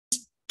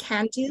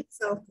can do.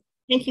 So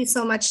thank you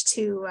so much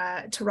to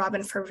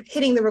Robin for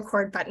hitting the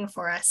record button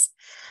for us.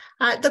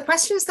 The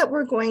questions that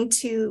we're going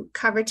to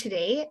cover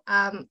today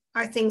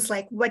are things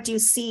like, what do you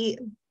see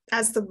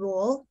as the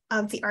role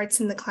of the arts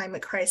in the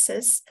climate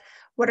crisis?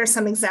 What are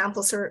some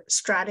examples or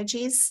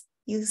strategies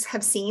you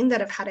have seen that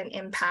have had an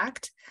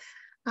impact?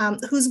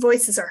 Whose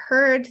voices are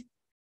heard?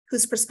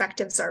 Whose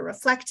perspectives are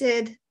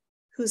reflected?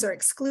 Whose are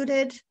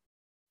excluded?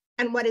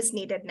 And what is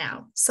needed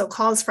now? So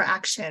calls for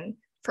action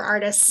for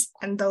artists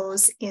and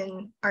those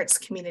in arts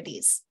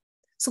communities.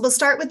 So we'll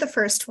start with the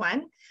first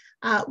one.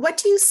 What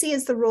do you see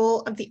as the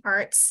role of the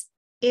arts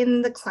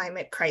in the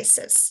climate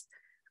crisis?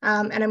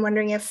 And I'm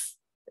wondering if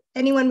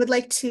anyone would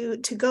like to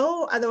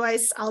go,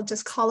 otherwise I'll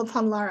just call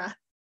upon Lara.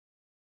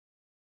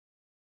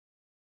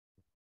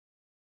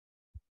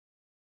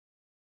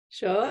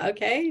 Sure,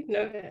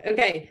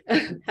 okay,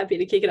 happy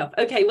to kick it off.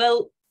 Okay,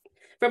 well,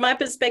 from my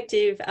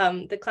perspective,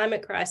 the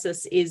climate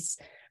crisis is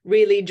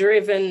really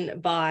driven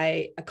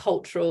by a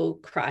cultural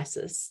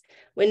crisis.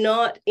 We're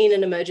not in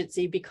an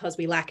emergency because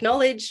we lack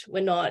knowledge.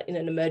 We're not in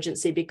an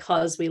emergency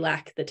because we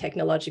lack the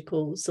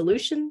technological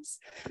solutions.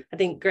 I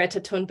think Greta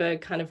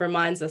Thunberg kind of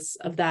reminds us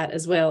of that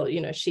as well.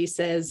 You know, she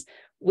says,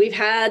 we've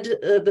had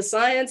the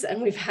science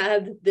and we've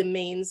had the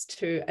means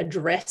to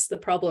address the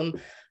problem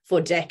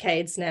for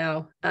decades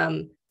now.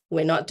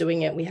 We're not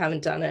doing it. We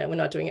haven't done it. We're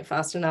not doing it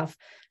fast enough.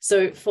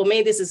 So for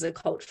me, this is a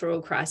cultural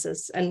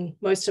crisis, and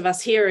most of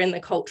us here are in the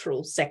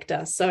cultural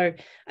sector. So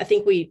I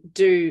think we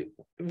do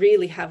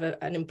really have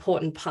an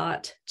important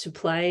part to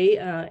play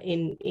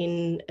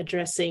in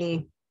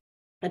addressing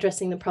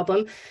the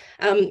problem.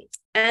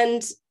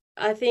 And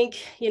I think,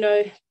 you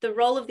know, the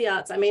role of the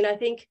arts, I mean, I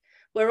think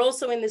we're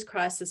also in this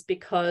crisis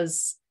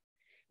because,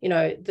 you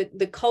know,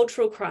 the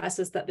cultural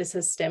crisis that this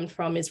has stemmed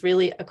from is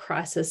really a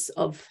crisis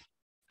of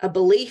a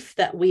belief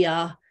that we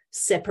are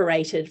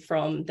separated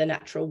from the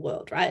natural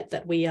world, right?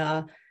 That we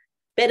are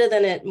better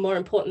than it, more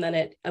important than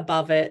it,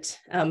 above it.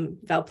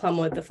 Val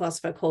Plumwood, the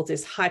philosopher, calls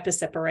this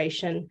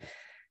hyper-separation.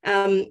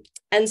 And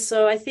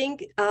so I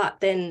think art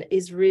then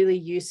is really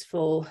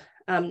useful,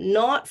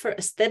 not for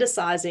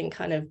aestheticizing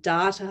kind of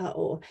data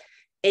or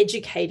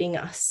educating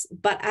us,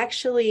 but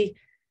actually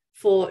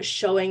for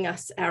showing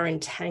us our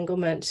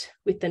entanglement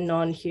with the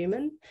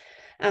non-human.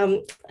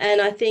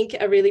 And I think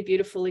a really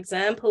beautiful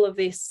example of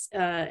this,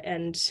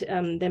 and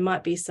there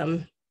might be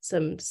some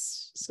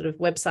sort of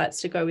websites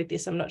to go with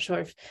this. I'm not sure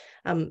if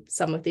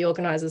some of the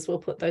organisers will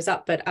put those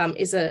up, but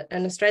is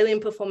an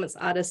Australian performance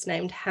artist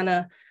named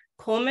Hannah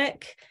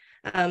Cormack,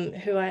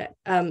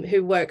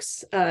 who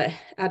works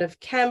out of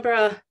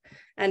Canberra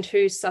and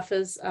who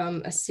suffers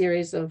a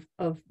series of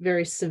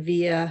very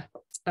severe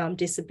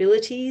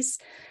disabilities,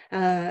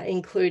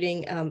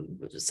 including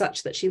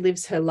such that she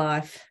lives her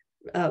life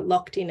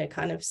locked in a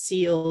kind of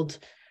sealed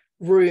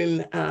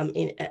room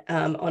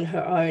on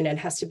her own, and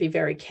has to be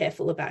very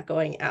careful about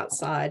going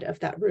outside of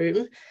that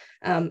room.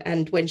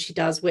 And when she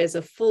does, wears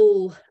a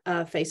full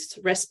face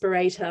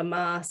respirator,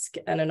 mask,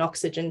 and an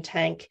oxygen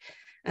tank,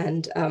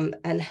 but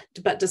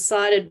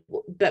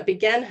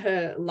began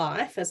her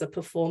life as a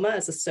performer,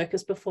 as a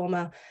circus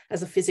performer,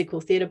 as a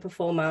physical theatre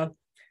performer,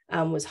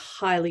 was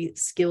highly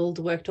skilled,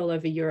 worked all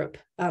over Europe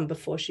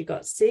before she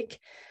got sick,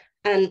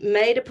 and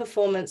made a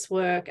performance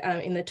work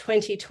in the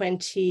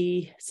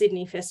 2020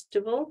 Sydney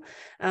Festival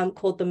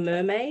called The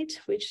Mermaid,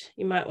 which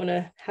you might want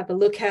to have a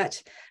look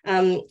at.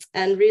 And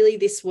really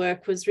this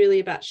work was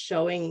really about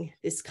showing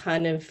this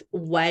kind of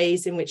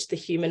ways in which the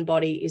human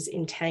body is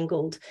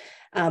entangled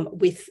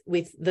with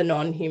the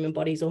non-human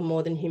bodies or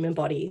more than human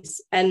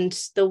bodies. And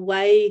the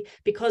way,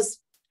 because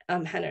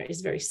Hannah is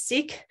very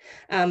sick,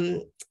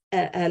 and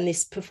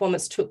this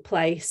performance took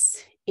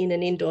place in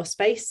an indoor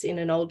space in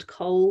an old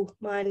coal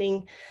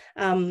mining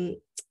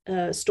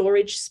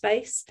storage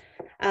space,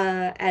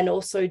 and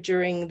also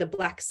during the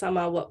Black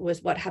Summer.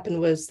 What happened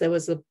was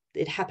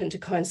it happened to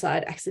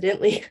coincide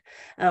accidentally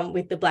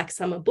with the Black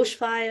Summer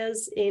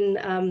bushfires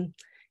in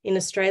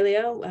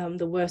Australia,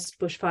 the worst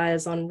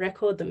bushfires on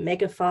record, the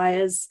mega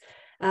fires,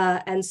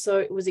 and so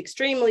it was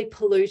extremely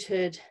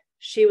polluted.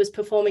 She was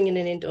performing in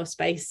an indoor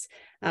space.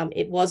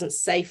 It wasn't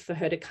safe for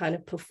her to kind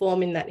of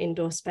perform in that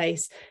indoor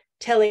space,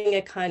 telling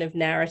a kind of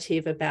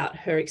narrative about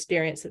her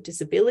experience of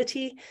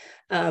disability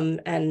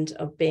and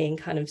of being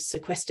kind of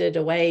sequestered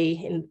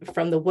away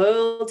from the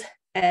world.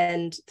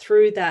 And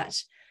through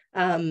that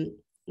kind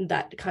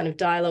of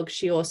dialogue,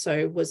 she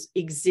also was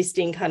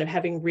existing, kind of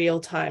having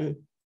real-time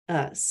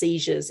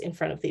seizures in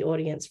front of the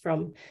audience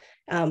from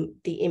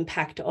the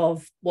impact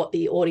of what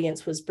the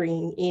audience was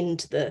bringing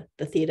into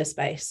the theatre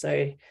space.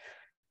 So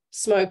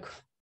smoke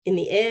in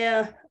the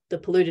air, the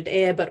polluted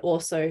air, but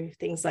also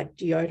things like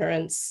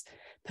deodorants,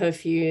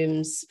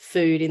 perfumes,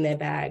 food in their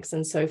bags,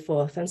 and so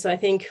forth. And so I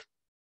think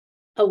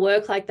a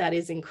work like that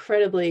is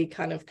incredibly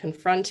kind of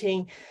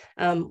confronting,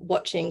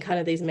 watching kind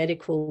of these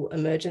medical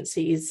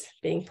emergencies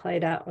being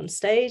played out on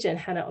stage. And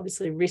Hannah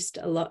obviously risked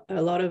a lot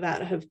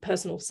about her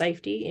personal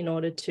safety in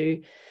order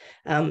to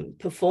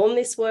perform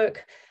this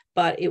work.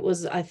 But it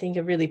was, I think,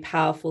 a really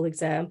powerful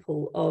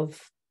example of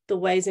the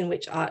ways in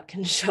which art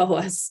can show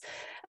us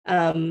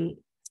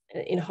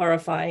in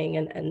horrifying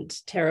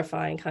and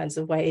terrifying kinds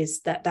of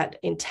ways, that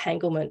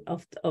entanglement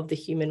of the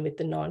human with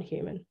the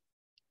non-human.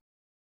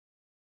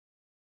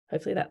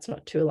 Hopefully that's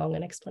not too long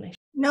an explanation.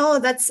 No,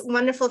 that's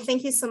wonderful.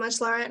 Thank you so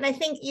much, Lara. And I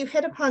think you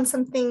hit upon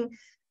something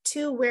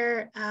too,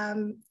 where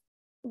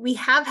we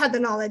have had the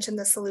knowledge and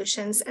the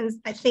solutions. And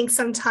I think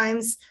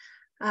sometimes,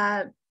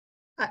 I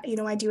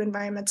do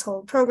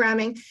environmental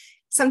programming.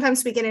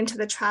 Sometimes we get into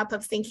the trap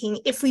of thinking,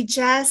 if we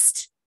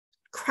just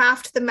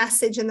craft the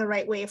message in the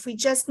right way, if we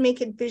just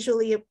make it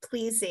visually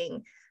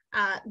pleasing,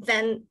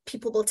 then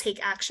people will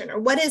take action. Or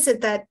what is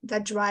it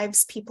that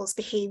drives people's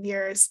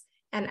behaviors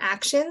and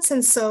actions?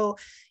 And so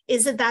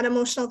is it that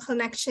emotional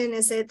connection?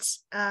 Is it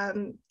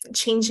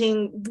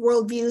changing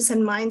worldviews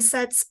and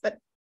mindsets? But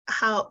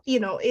how,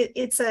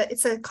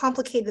 it's a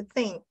complicated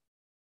thing.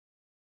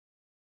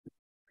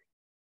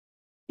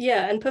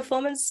 Yeah, and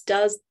performance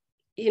does,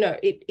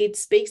 it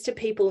speaks to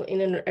people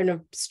in a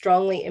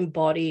strongly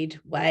embodied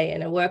way.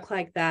 And a work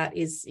like that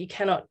is, you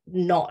cannot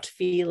not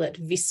feel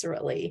it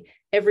viscerally.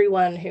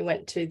 Everyone who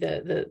went to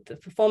the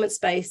performance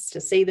space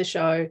to see the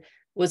show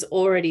was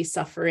already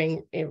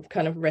suffering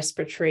kind of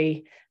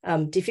respiratory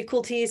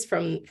difficulties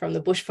from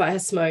the bushfire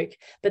smoke,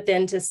 but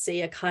then to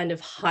see a kind of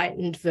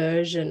heightened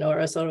version, or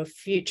a sort of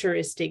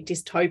futuristic,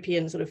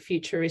 dystopian sort of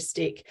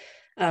futuristic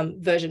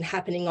version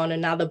happening on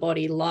another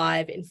body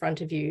live in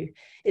front of you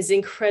is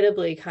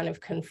incredibly kind of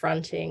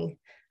confronting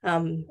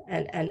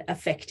and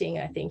affecting,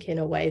 I think, in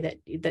a way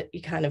that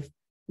you kind of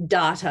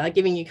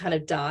giving you kind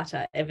of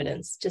data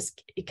evidence,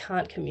 just you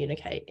can't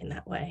communicate in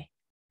that way.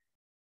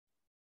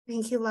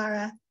 Thank you,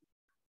 Lara.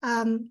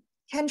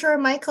 Kendra or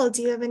Michael,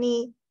 do you have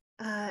any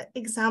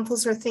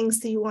examples or things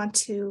that you want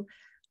to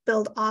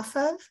build off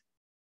of?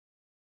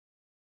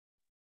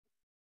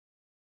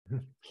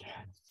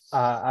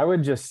 I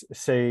would just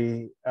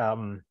say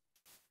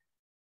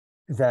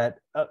that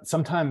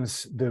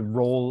sometimes the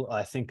role,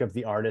 I think, of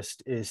the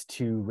artist is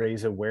to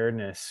raise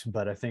awareness,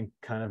 but I think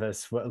kind of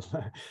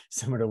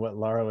similar to what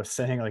Lara was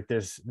saying, like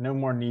there's no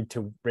more need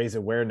to raise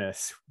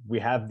awareness. We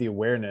have the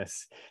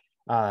awareness.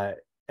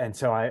 And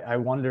so I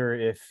wonder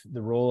if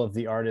the role of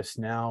the artist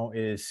now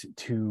is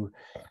to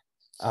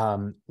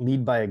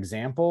lead by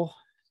example.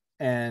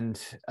 And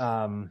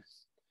so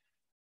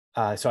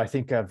I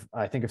think of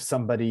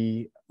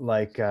somebody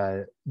like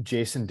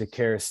Jason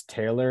DeCaris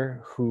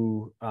Taylor,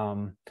 who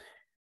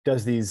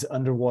does these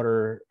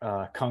underwater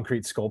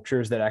concrete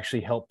sculptures that actually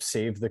help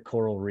save the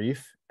coral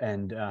reef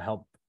and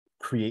help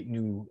create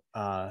new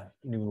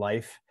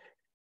life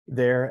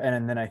there.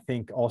 And then I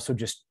think also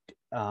just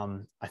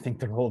I think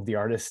the role of the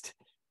artist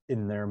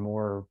in their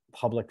more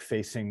public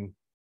facing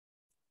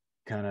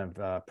kind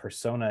of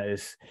persona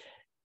is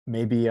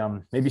maybe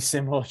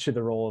similar to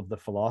the role of the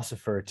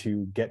philosopher,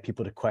 to get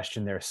people to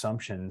question their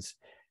assumptions,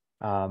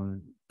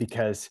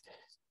 because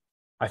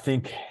I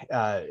think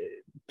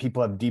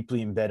people have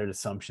deeply embedded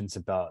assumptions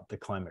about the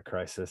climate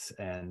crisis,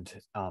 and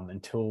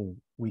until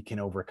we can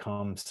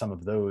overcome some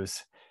of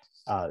those,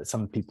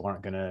 some people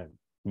aren't going to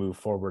move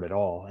forward at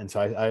all. And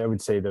so I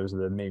would say those are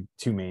the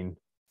two main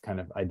kind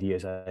of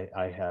ideas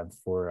I have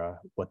for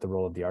what the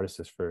role of the artist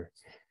is for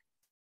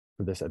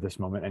this at this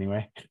moment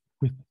anyway.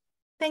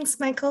 Thanks,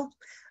 Michael.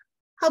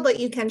 How about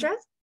you, Kendra?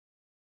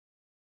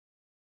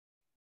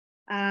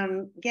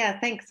 Yeah,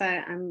 thanks.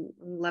 I'm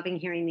loving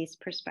hearing these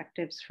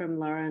perspectives from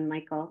Lara and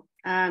Michael.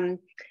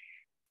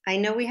 I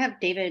know we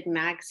have David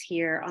Maggs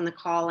here on the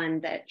call,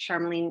 and that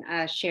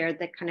Sharmalene shared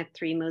the kind of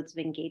 3 modes of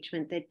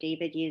engagement that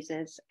David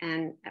uses.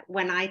 And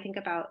when I think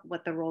about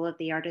what the role of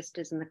the artist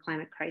is in the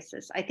climate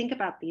crisis, I think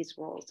about these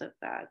roles of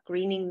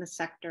greening the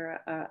sector,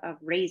 of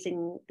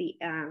raising the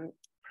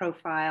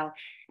profile,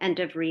 and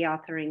of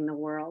reauthoring the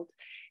world.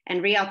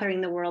 And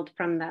reauthoring the world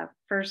from the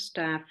first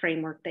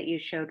framework that you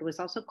showed was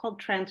also called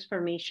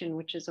transformation,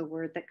 which is a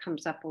word that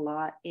comes up a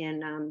lot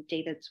in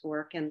David's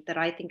work and that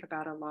I think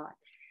about a lot.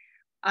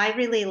 I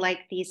really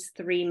like these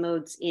 3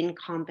 modes in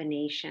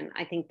combination.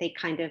 I think they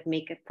kind of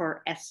make it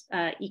for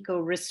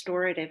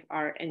eco-restorative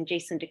art. And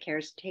Jason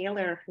DeCaris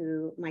Taylor,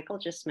 who Michael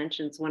just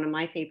mentioned, is one of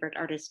my favorite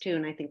artists too,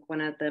 and I think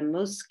one of the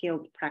most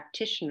skilled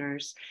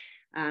practitioners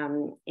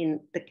in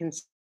the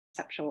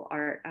conceptual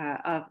art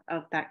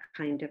of that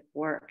kind of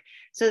work.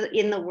 So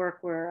in the work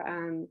we're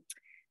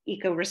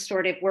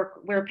eco-restorative work,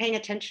 we're paying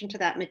attention to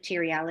that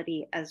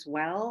materiality as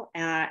well,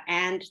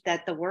 and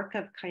that the work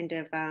of kind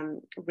of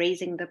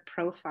raising the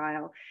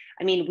profile.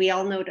 I mean, we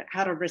all know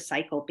how to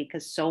recycle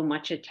because so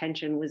much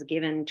attention was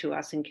given to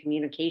us in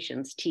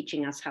communications,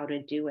 teaching us how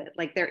to do it.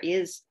 Like there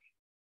is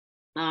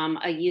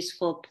a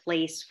useful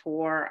place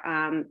for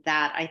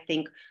that, I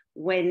think,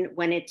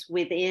 when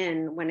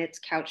it's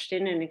couched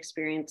in an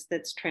experience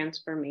that's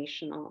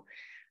transformational.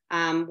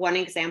 One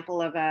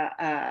example of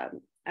a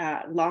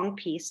long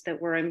piece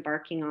that we're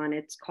embarking on,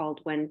 it's called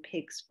When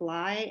Pigs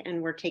Fly,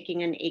 and we're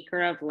taking an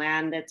acre of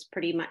land that's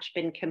pretty much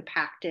been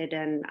compacted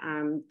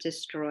and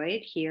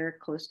destroyed here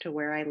close to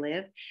where I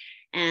live,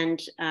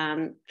 and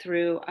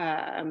through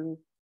a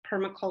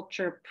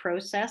permaculture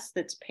process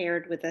that's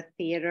paired with a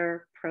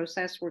theater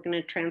process, we're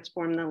going to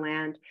transform the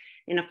land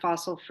in a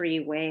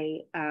fossil-free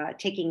way,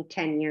 taking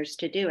 10 years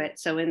to do it.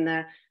 So in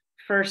the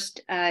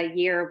first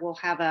year, we'll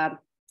have a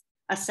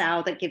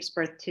sow that gives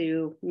birth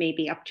to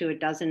maybe up to a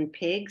dozen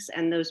pigs,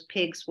 and those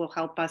pigs will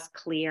help us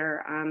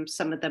clear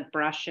some of the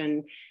brush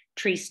and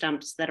tree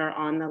stumps that are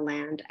on the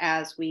land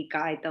as we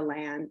guide the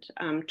land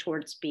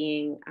towards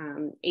being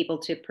able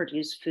to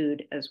produce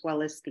food as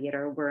well as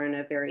theater. We're in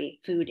a very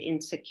food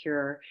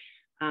insecure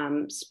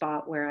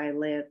spot where I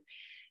live.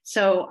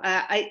 So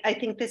I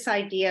think this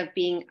idea of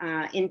being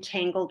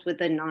entangled with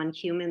the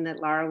non-human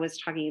that Lara was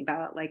talking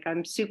about, like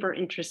I'm super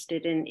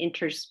interested in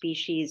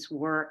interspecies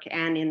work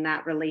and in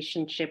that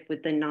relationship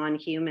with the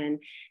non-human.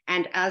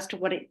 And as to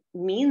what it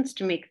means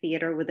to make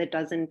theater with a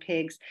dozen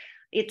pigs,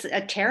 it's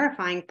a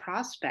terrifying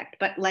prospect,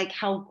 but like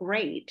how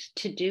great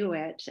to do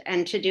it,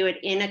 and to do it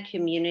in a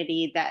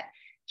community that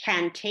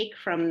can take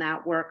from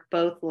that work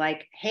both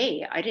like,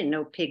 hey, I didn't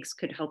know pigs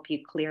could help you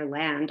clear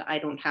land. I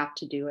don't have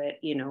to do it,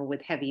 you know,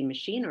 with heavy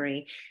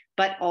machinery,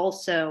 but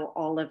also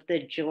all of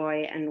the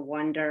joy and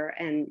wonder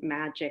and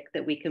magic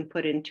that we can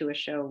put into a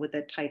show with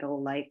a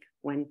title like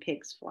When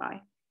Pigs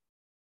Fly.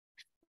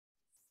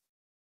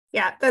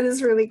 Yeah, that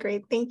is really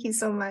great. Thank you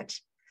so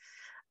much.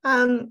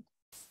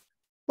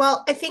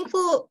 Well, I think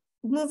we'll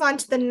move on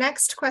to the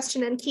next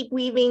question and keep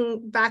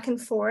weaving back and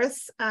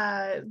forth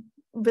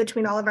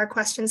between all of our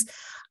questions.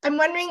 I'm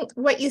wondering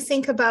what you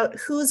think about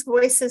whose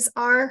voices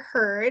are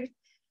heard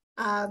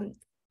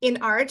in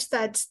art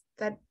that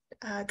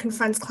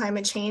confronts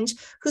climate change,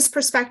 whose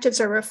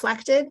perspectives are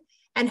reflected,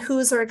 and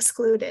whose are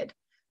excluded.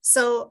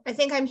 So I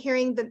think I'm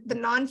hearing the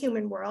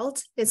non-human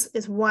world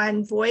is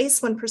one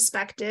voice, one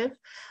perspective.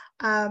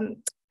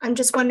 I'm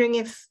just wondering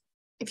if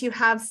you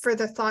have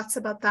further thoughts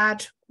about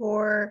that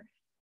or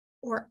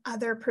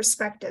other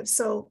perspectives.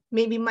 So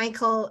maybe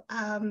Michael,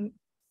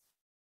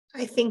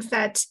 I think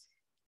that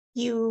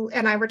you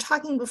and I were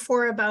talking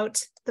before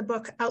about the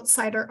book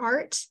Outsider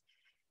Art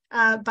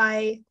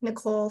by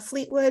Nicole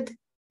Fleetwood,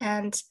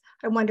 and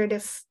I wondered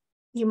if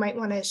you might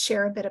want to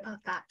share a bit about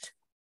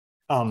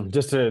that.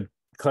 Just to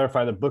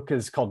clarify, the book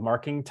is called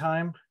Marking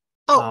Time.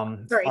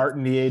 Sorry. Art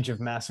in the Age of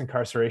Mass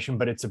Incarceration,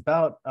 but it's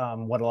about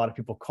what a lot of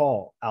people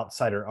call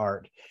outsider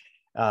art.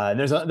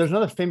 There's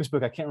another famous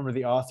book, I can't remember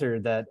the author,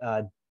 that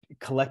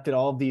collected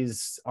all of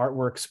these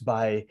artworks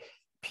by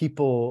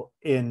people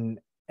in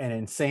an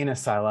insane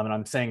asylum, and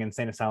I'm saying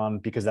insane asylum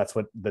because that's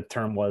what the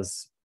term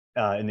was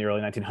in the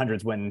early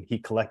 1900s when he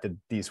collected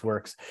these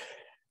works.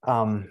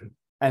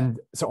 And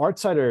so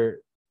outsider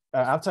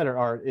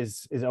art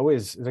is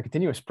always a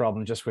continuous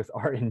problem just with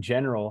art in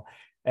general.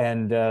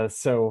 And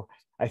so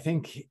I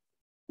think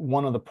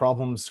one of the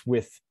problems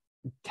with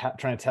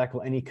trying to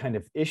tackle any kind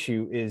of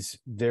issue is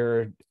there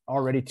are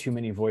already too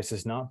many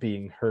voices not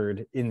being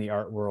heard in the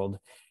art world.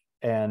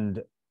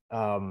 And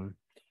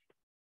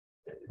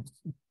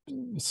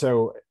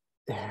so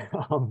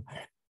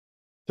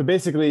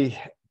basically,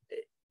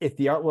 if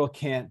the art world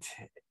can't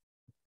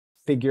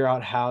figure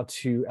out how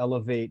to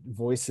elevate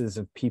voices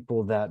of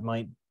people that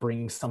might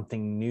bring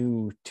something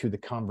new to the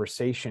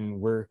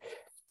conversation, we're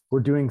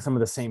doing some of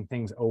the same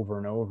things over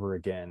and over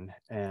again,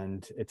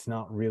 and it's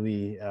not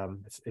really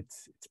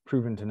it's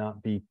proven to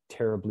not be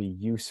terribly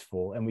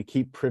useful, and we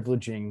keep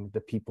privileging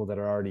the people that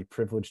are already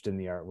privileged in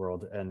the art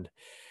world. And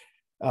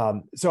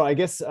so I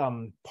guess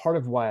part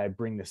of why I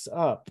bring this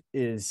up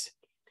is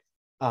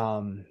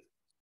to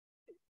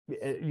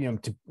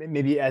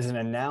maybe as an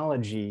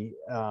analogy,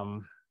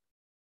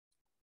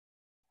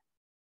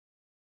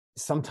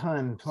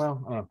 sometimes,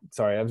 well,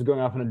 sorry, I was going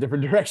off in a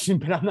different direction,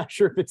 but I'm not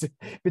sure if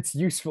it's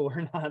useful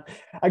or not.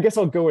 I guess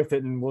I'll go with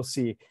it and we'll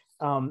see.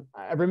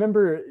 I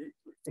remember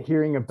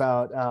hearing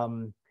about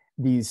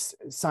these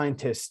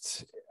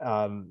scientists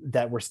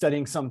that were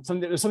studying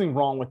there's something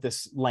wrong with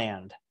this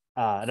land.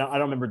 I don't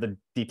remember the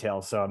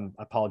details, so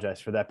I apologize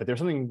for that, but there's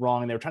something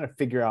wrong and they were trying to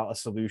figure out a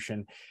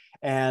solution.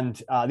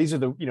 And these are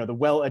the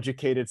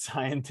well-educated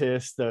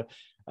scientists,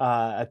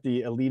 at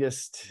the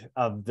elitist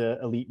of the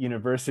elite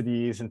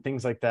universities and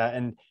things like that.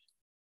 And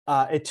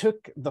it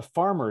took the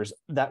farmers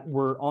that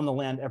were on the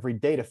land every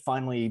day to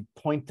finally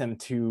point them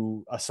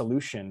to a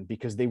solution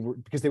because they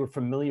were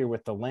familiar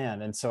with the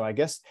land. And so I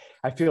guess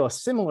I feel a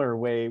similar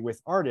way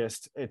with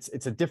artists.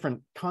 It's a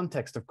different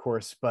context, of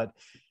course, but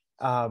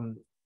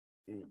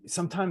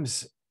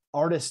sometimes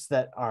artists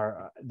that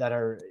are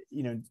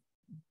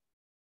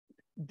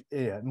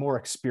more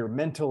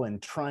experimental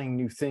and trying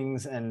new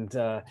things and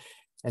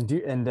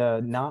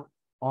not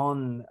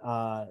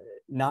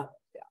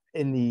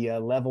in the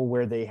level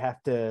where they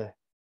have to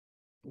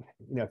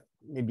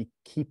maybe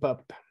keep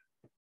up.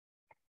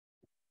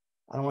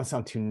 I don't want to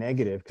sound too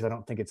negative because I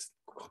don't think it's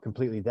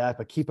completely that,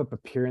 but keep up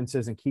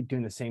appearances and keep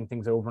doing the same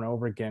things over and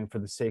over again for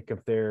the sake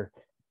of their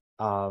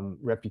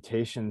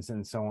reputations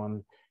and so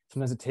on.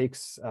 Sometimes it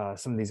takes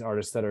some of these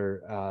artists that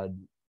are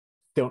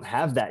don't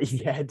have that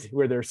yet,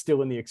 where they're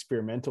still in the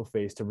experimental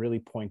phase, to really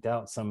point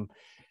out some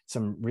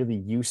really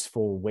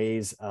useful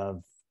ways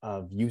of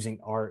using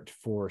art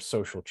for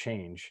social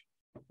change.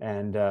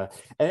 And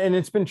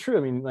it's been true.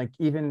 I mean, like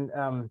even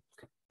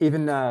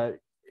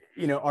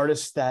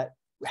artists that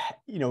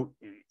you know,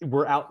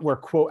 were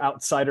quote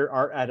outsider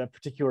art at a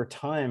particular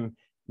time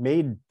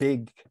made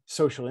big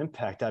social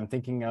impact. I'm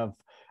thinking of,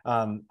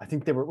 I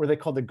think they were they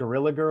called the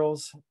Guerrilla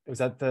Girls? Is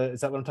that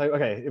what I'm talking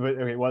about? Okay,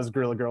 it was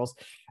Guerrilla Girls.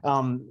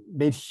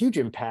 Made huge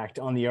impact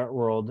on the art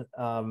world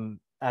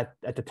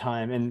at the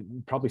time,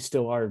 and probably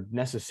still are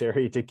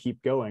necessary to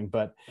keep going.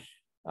 But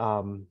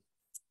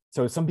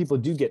so some people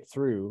do get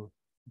through,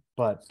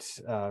 but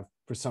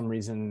for some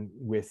reason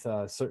with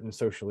certain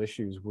social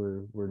issues,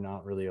 we're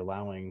not really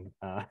allowing,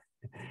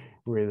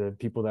 where the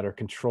people that are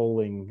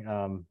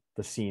controlling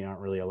the scene aren't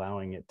really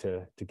allowing it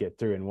to get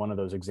through. And one of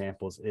those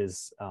examples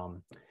is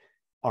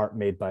art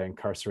made by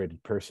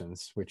incarcerated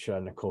persons, which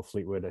Nicole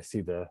Fleetwood, I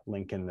see the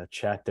link in the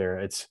chat there.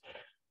 It's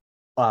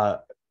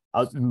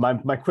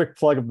my quick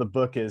plug of the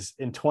book is,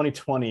 in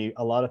 2020,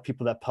 a lot of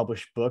people that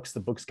publish books, the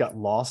books got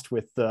lost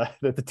with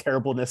the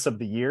terribleness of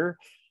the year.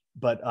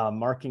 But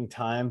Marking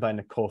Time by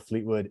Nicole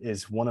Fleetwood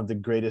is one of the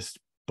greatest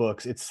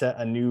books. It set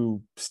a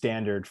new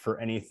standard for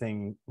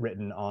anything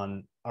written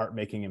on art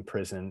making in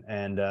prison.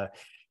 And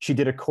she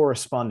did a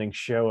corresponding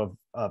show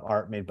of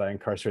art made by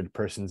incarcerated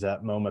persons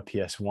at MoMA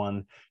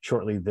PS1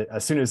 shortly,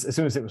 as soon as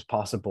it was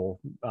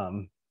possible,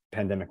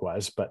 pandemic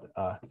wise. But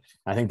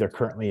I think they're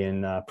currently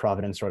in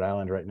Providence, Rhode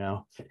Island right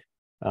now.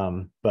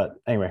 But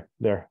anyway,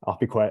 there, I'll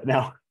be quiet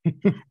now.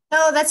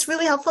 No, that's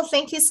really helpful.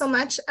 Thank you so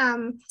much.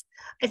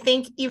 I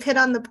think you've hit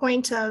on the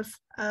point of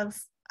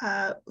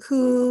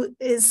who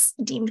is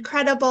deemed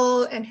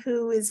credible and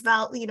who is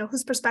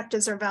whose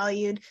perspectives are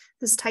valued,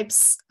 whose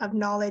types of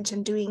knowledge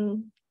and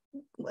doing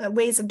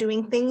ways of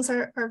doing things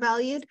are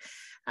valued,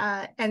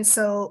 and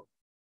so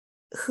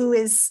who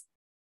is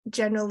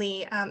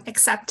generally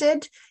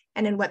accepted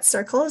and in what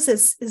circles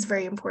is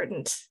very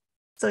important.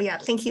 So yeah,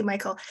 thank you,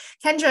 Michael.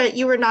 Kendra,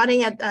 you were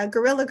nodding at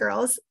Guerrilla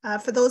Girls.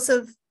 For those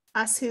of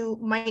us who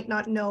might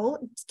not know,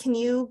 can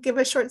you give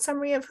a short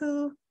summary of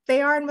who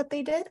they are and what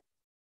they did?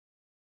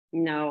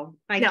 No,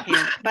 I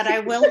can't, but I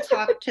will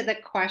talk to the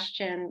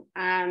question.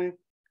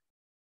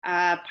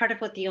 Part of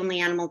what The Only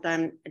Animal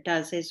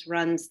does is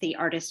runs the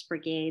Artist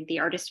Brigade. The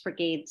Artist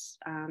Brigade's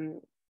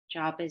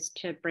job is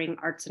to bring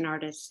arts and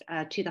artists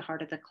to the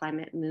heart of the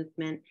climate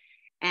movement.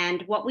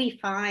 And what we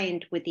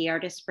find with the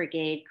Artist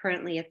Brigade,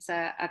 currently it's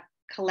a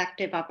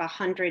collective of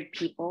 100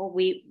 people.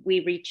 We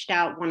reached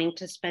out wanting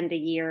to spend a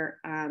year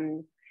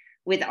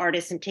with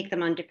artists and take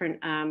them on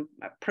different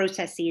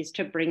processes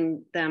to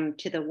bring them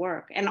to the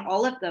work. And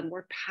all of them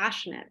were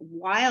passionate,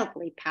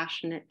 wildly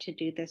passionate to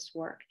do this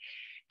work.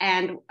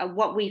 And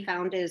what we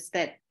found is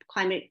that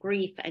climate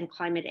grief and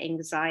climate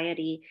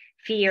anxiety,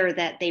 fear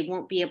that they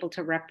won't be able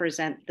to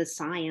represent the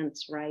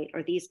science, right,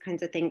 or these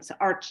kinds of things,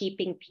 are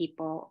keeping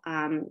people,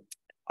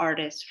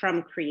 artists,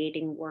 from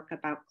creating work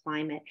about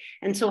climate.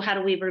 And so how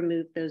do we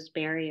remove those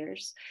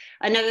barriers?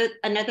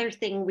 Another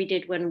thing we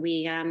did when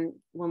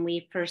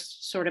we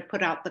first sort of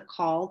put out the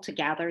call to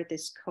gather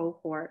this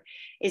cohort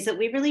is that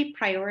we really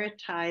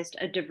prioritized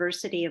a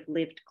diversity of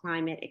lived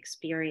climate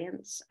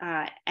experience.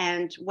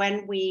 And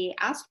when we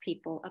asked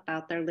people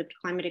about their lived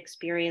climate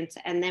experience,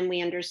 and then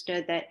we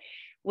understood that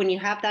when you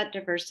have that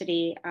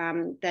diversity,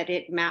 that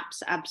it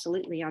maps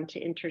absolutely onto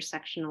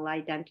intersectional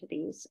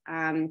identities.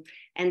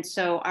 And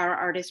so our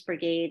Artist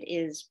Brigade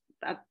is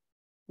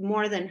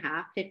more than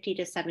half, 50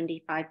 to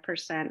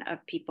 75%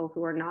 of people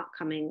who are not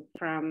coming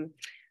from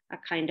a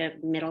kind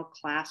of middle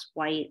class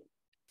white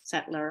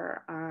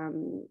settler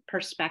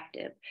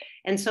perspective.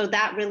 And so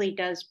that really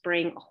does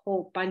bring a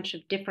whole bunch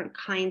of different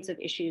kinds of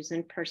issues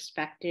and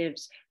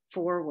perspectives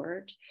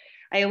forward.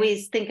 I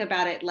always think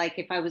about it like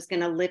if I was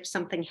going to lift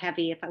something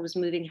heavy, if I was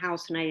moving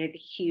house and I had a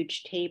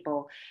huge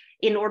table,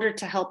 in order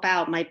to help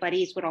out, my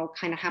buddies would all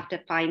kind of have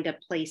to find a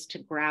place to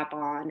grab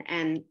on.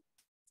 And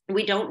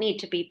we don't need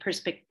to be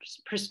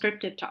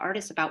prescriptive to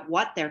artists about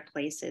what their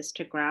place is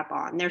to grab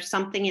on. There's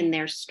something in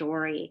their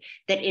story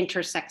that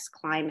intersects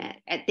climate.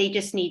 They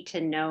just need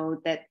to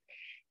know that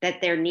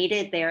they're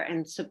needed there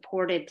and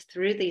supported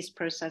through these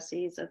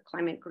processes of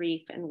climate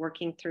grief and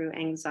working through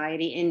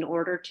anxiety in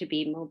order to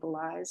be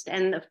mobilized.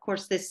 And of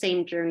course, this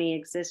same journey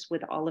exists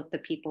with all of the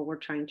people we're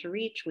trying to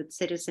reach, with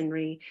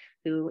citizenry,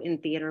 who in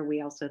theater we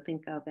also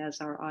think of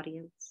as our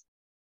audience.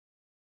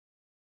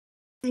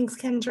 Thanks,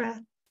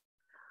 Kendra.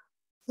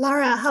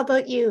 Lara, how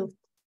about you?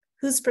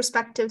 Whose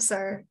perspectives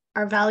are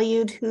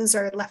valued, whose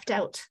are left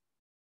out?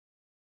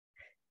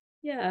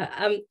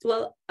 Yeah,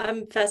 well,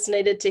 I'm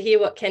fascinated to hear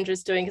what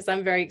Kendra's doing, because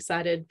I'm very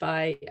excited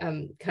by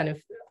kind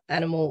of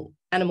animal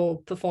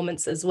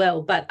performance as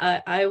well. But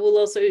I will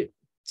also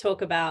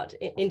talk about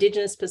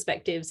Indigenous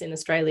perspectives in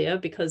Australia,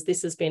 because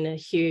this has been a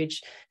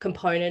huge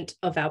component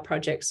of our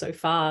project so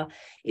far,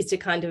 is to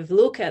kind of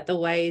look at the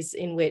ways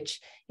in which,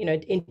 you know,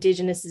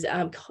 Indigenous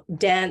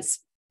dance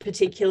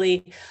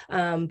particularly,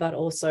 but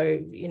also,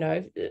 you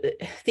know,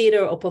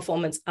 theatre or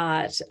performance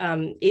art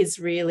is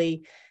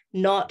really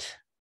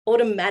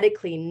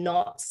automatically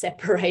not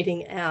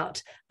separating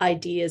out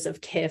ideas of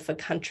care for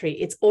country.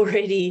 It's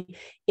already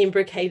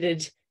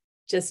imbricated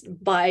just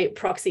by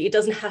proxy. It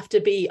doesn't have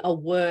to be a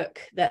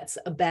work that's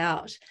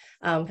about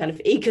kind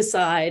of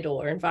ecocide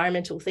or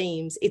environmental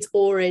themes. It's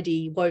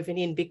already woven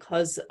in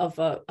because of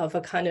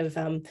a kind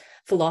of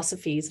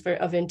philosophies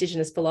of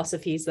Indigenous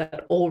philosophies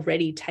that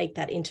already take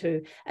that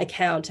into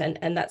account,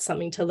 and that's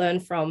something to learn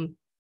from.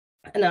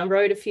 And I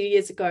wrote a few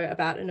years ago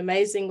about an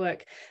amazing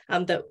work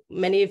that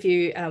many of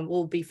you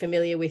will be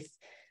familiar with.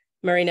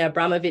 Marina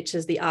Abramovic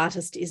as the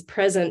artist is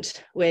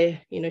present, where,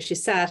 you know, she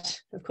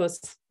sat, of course,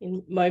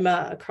 in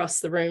MoMA across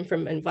the room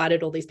from,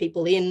 invited all these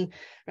people in,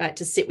 right,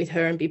 to sit with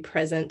her and be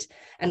present.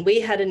 And we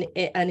had an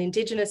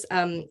Indigenous,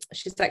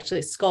 she's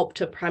actually a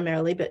sculptor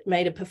primarily, but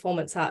made a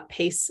performance art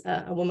piece,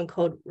 a woman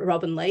called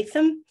Robin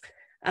Latham,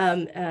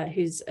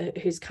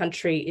 whose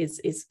country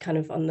is kind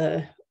of on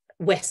the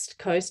west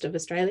coast of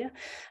Australia,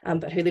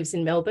 but who lives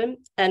in Melbourne.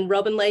 And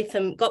Robin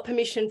Latham got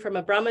permission from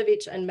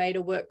Abramovic and made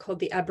a work called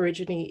The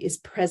Aborigine is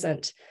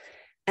Present,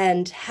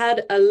 and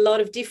had a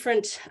lot of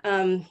different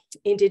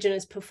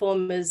Indigenous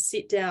performers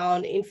sit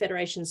down in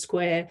Federation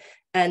Square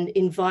and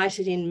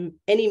invited in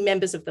any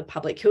members of the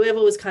public,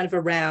 whoever was kind of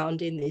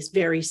around in this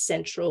very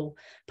central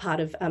part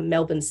of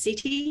Melbourne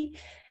City.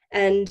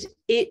 And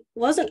it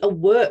wasn't a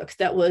work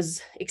that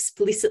was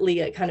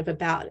explicitly kind of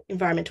about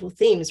environmental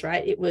themes,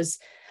 right? It was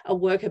a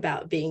work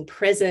about being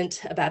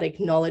present, about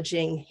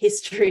acknowledging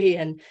history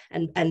and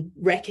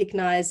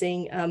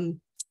recognizing,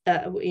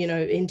 you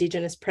know,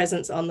 Indigenous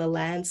presence on the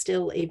land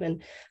still,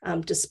 even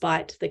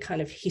despite the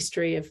kind of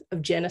history of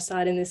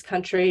genocide in this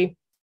country.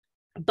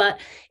 But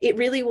it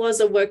really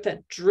was a work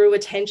that drew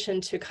attention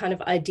to kind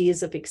of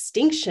ideas of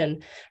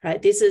extinction, right?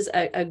 This is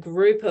a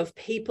group of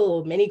people,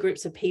 or many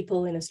groups of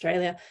people in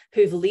Australia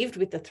who've lived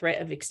with the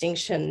threat of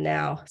extinction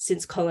now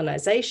since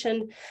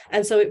colonization.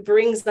 And so it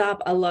brings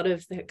up a lot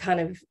of the kind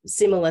of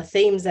similar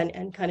themes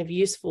and kind of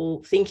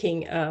useful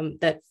thinking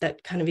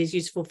that kind of is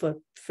useful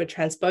for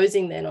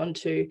transposing then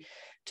onto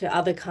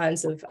other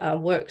kinds of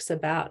works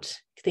about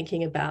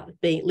thinking about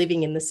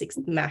living in the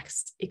sixth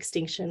mass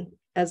extinction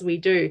as we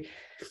do.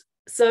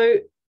 So,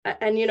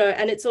 and, you know,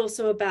 and it's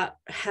also about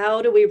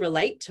how do we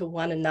relate to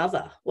one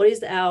another? What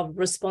is our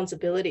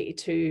responsibility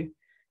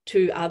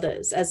to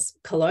others as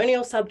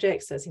colonial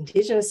subjects, as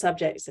Indigenous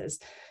subjects,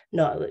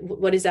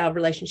 what is our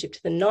relationship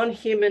to the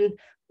non-human?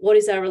 What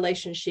is our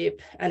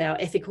relationship and our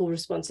ethical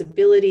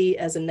responsibility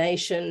as a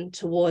nation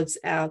towards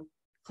our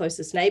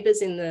closest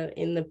neighbours in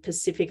the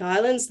Pacific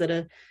Islands that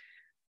are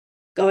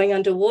going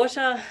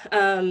underwater,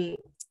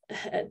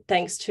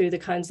 thanks to the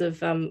kinds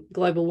of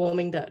global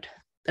warming that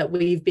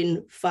we've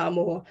been far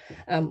more,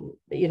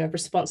 you know,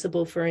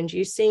 responsible for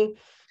inducing.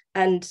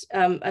 And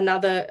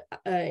another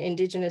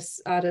Indigenous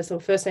artist or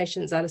First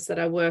Nations artist that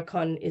I work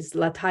on is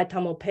Latai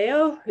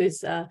Tamopeo,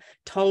 who's a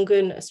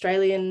Tongan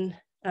Australian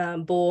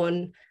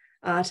born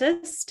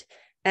artist.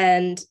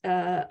 And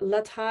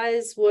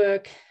Latai's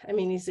work, I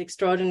mean, is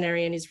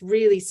extraordinary and is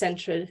really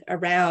centered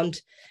around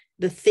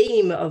the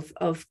theme of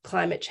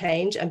climate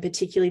change, and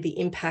particularly the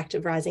impact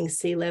of rising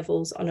sea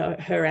levels on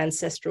her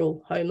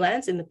ancestral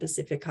homelands in the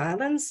Pacific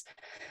Islands.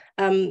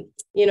 You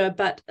know,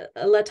 but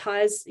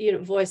Latai's, you know,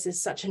 voice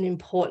is such an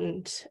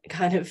important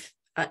kind of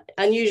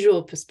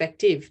unusual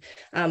perspective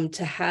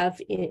to have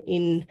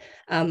in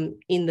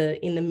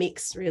the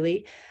mix,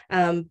 really,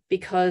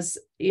 because,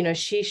 you know,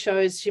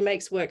 she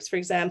makes works. For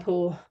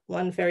example,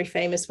 one very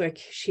famous work,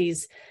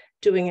 she's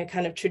doing a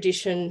kind of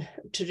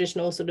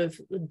traditional sort of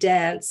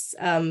dance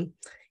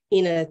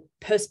in a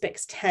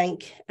perspex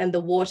tank, and the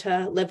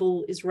water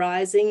level is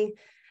rising,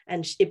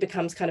 and it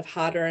becomes kind of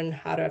harder and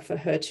harder for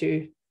her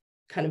to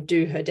kind of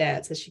do her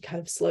dance as she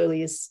kind of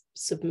slowly is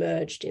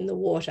submerged in the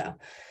water.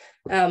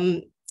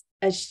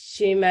 As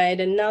she made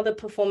another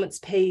performance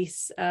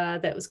piece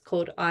that was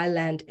called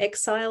Island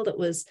Exile, that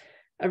was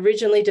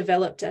originally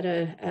developed at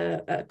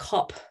a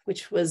COP,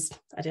 which was,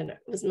 I don't know,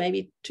 it was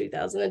maybe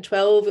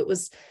 2012. It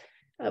was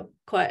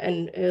quite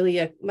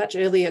much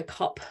earlier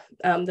COP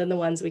than the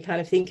ones we kind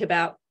of think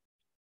about.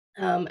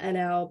 And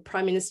our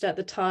Prime Minister at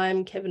the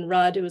time, Kevin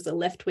Rudd, who was a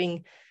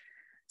left-wing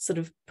sort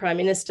of Prime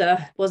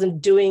Minister,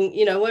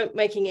 weren't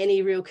making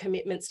any real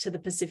commitments to the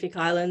Pacific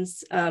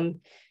Islands.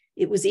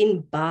 It was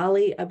in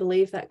Bali, I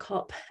believe, that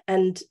COP.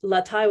 And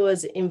Latai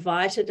was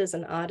invited as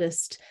an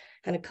artist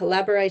and a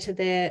collaborator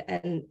there.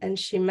 And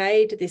she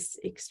made this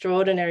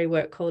extraordinary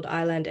work called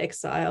Island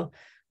Exile,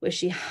 where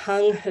she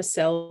hung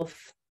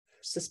herself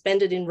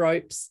suspended in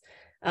ropes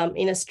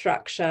in a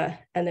structure,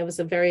 and there was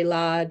a very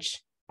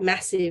large,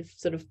 massive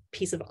sort of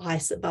piece of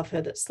ice above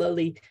her that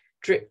slowly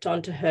dripped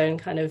onto her and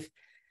kind of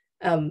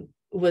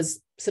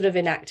was sort of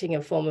enacting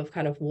a form of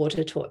kind of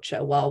water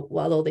torture while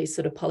all these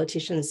sort of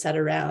politicians sat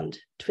around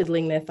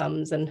twiddling their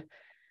thumbs and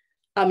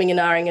umming and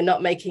ahhing and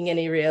not making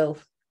any real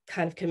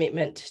kind of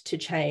commitment to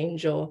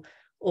change or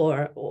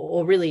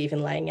really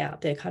even laying out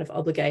their kind of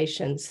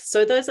obligations.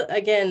 So those are,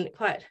 again,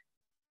 quite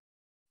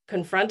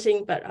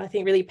confronting, but I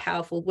think really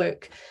powerful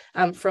work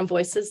from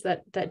voices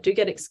that do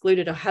get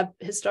excluded or have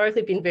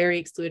historically been very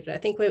excluded. I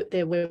think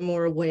we're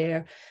more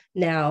aware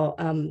now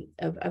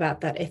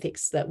about that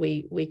ethics that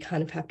we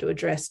kind of have to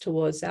address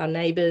towards our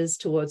neighbours,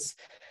 towards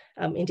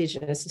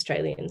Indigenous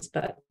Australians.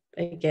 But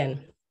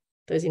again,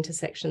 those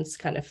intersections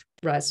kind of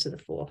rise to the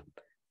fore.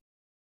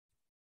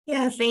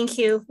 Yeah, thank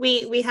you.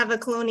 We have a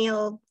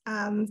colonial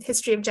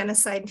history of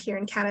genocide here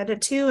in Canada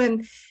too,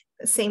 and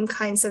the same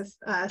kinds of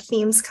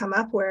themes come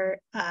up where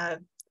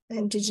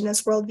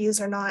Indigenous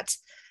worldviews are not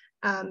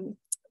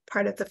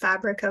part of the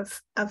fabric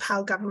of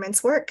how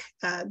governments work,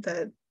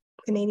 the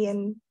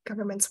Canadian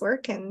government's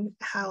work, and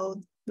how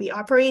we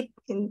operate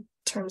in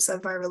terms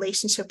of our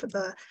relationship with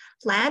the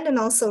land, and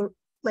also,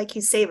 like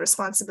you say,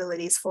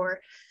 responsibilities for,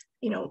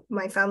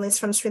 my family's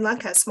from Sri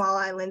Lanka, small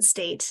island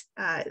state,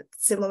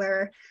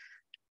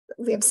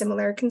 we have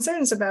similar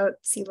concerns about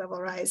sea level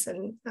rise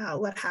and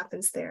what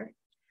happens there.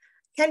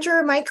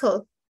 Kendra or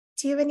Michael,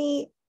 do you have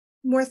any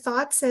more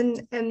thoughts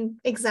and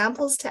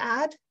examples to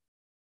add?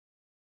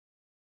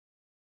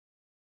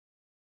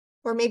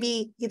 Or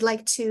maybe you'd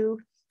like to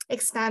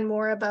expand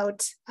more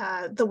about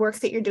the work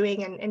that you're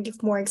doing and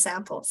give more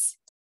examples.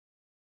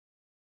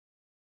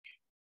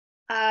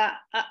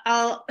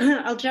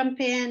 I'll jump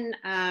in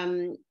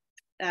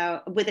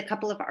with a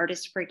couple of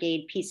Artist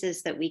Brigade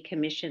pieces that we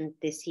commissioned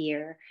this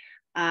year.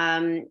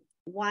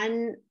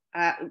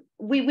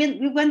 We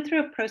went through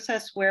a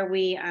process where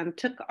we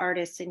took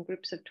artists in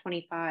groups of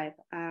 25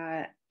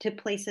 to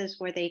places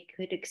where they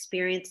could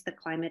experience the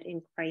climate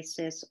in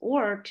crisis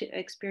or to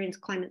experience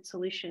climate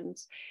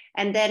solutions.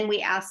 And then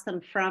we asked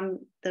them from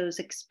those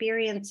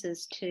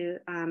experiences to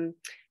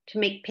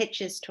make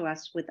pitches to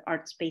us with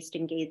arts-based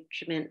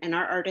engagement. And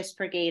our Artist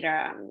Brigade,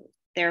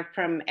 they're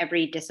from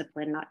every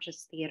discipline, not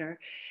just theater.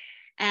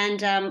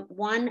 And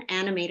one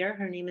animator,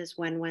 her name is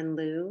Wen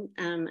Lu,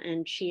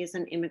 and she is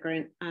an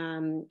immigrant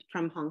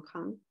from Hong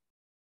Kong.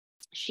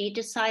 She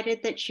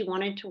decided that she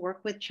wanted to work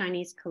with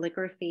Chinese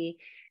calligraphy.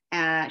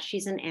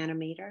 She's an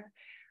animator,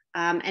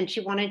 and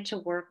she wanted to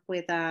work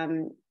with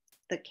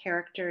the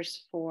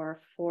characters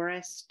for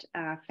forest,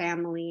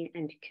 family,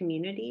 and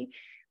community,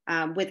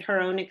 with her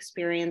own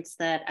experience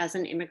that as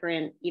an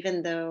immigrant,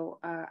 even though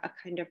a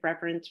kind of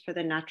reverence for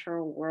the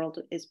natural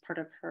world is part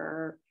of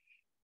her,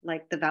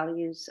 like the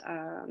values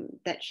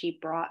that she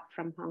brought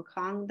from Hong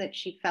Kong, that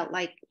she felt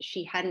like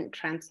she hadn't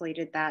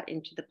translated that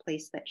into the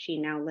place that she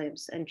now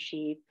lives. And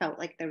she felt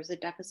like there was a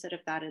deficit of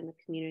that in the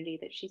community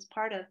that she's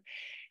part of.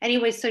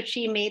 Anyway, so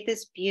she made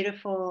this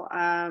beautiful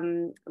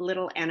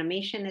little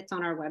animation. It's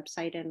on our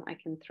website and I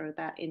can throw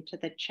that into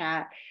the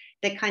chat,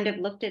 that kind of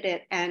looked at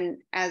it. And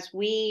as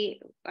we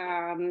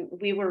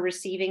were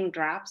receiving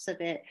drafts of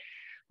it,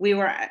 we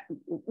were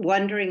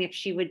wondering if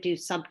she would do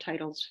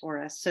subtitles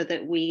for us so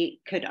that we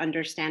could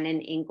understand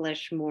in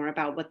English more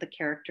about what the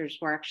characters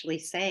were actually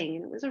saying.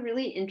 And it was a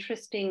really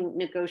interesting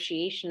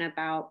negotiation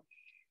about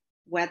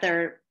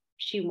whether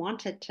she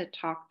wanted to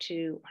talk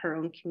to her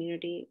own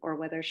community or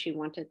whether she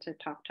wanted to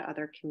talk to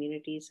other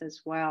communities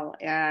as well.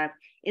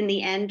 In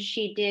the end,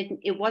 she did,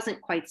 it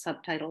wasn't quite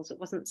subtitles, it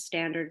wasn't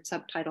standard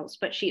subtitles,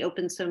 but she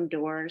opened some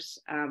doors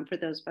for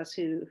those of us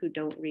who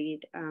don't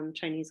read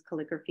Chinese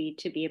calligraphy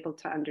to be able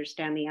to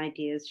understand the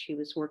ideas she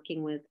was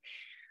working with.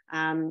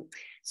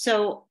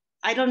 So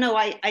I don't know,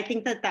 I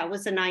think that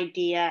was an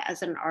idea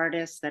as an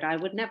artist that I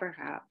would never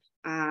have.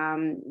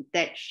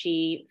 That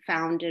she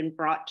found and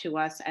brought to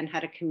us and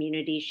had a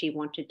community she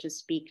wanted to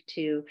speak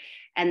to.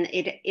 And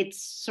it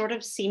sort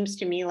of seems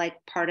to me like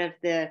part of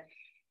the,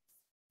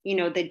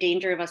 the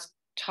danger of us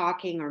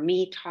talking or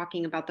me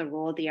talking about the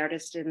role of the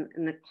artist in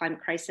the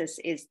climate crisis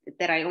is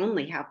that I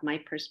only have my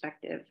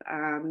perspective.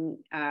 But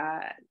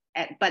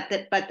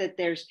that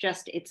there's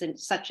just,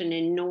 it's such an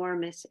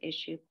enormous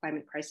issue,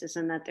 climate crisis,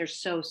 and that there's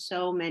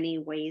so many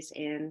ways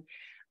in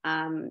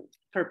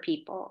for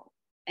people.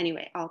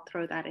 Anyway, I'll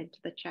throw that into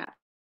the chat.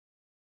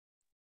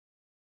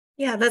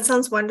 Yeah, that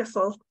sounds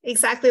wonderful.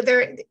 Exactly.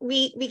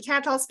 We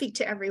can't all speak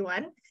to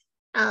everyone.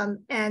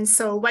 And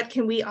so what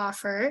can we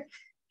offer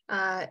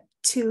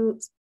to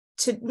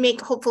make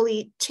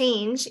hopefully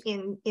change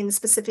in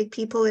specific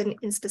people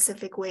in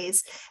specific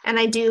ways? And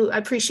I do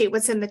appreciate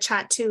what's in the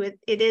chat too.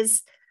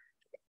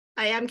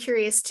 I am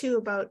curious too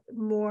about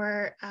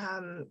more,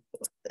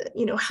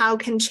 how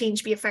can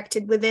change be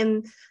affected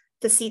within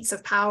the seats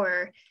of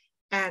power,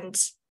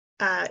 and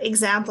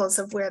examples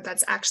of where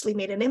that's actually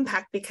made an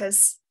impact,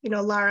 because,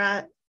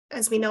 Lara,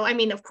 as we know, I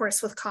mean, of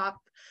course, with COP,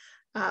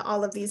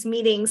 all of these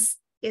meetings,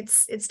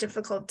 it's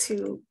difficult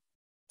to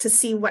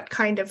see what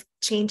kind of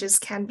changes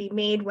can be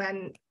made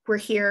when we're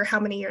here, how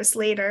many years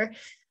later,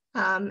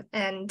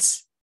 and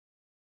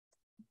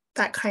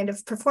that kind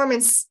of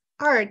performance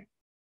art,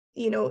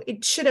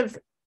 it should have,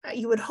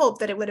 you would hope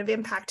that it would have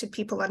impacted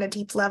people on a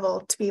deep level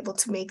to be able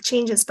to make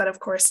changes. But of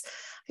course,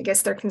 I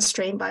guess they're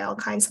constrained by all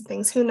kinds of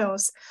things, who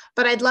knows?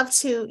 But I'd love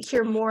to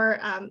hear more,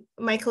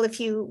 Michael, if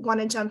you want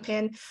to jump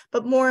in,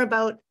 but more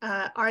about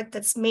art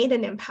that's made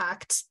an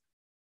impact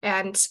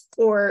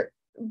or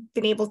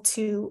been able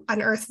to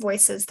unearth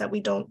voices that we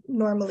don't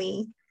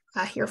normally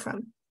hear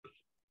from.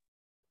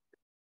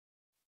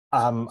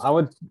 I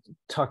would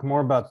talk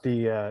more about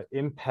the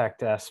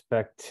impact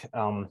aspect,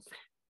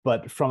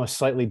 but from a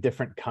slightly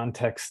different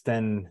context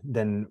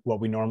than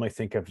what we normally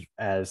think of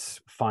as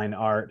fine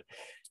art.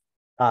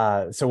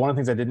 So one of the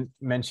things I didn't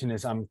mention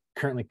is I'm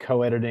currently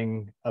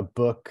co-editing a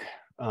book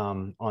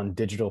on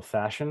digital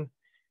fashion.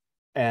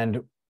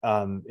 And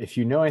if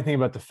you know anything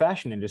about the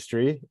fashion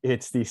industry,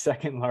 it's the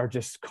second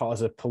largest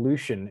cause of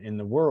pollution in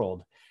the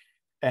world.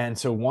 And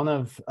so one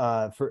of,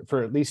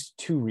 for at least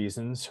two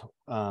reasons,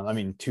 I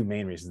mean, two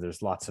main reasons, there's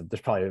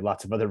probably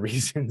lots of other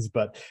reasons,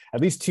 but at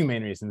least two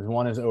main reasons.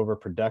 One is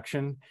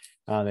overproduction.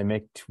 They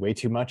make way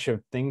too much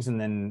of things and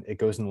then it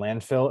goes in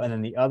landfill. And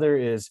then the other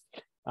is,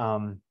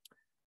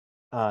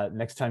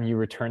 next time you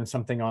return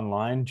something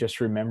online,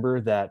 just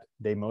remember that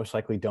they most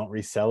likely don't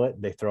resell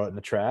it. They throw it in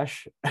the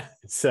trash.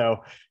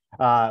 So,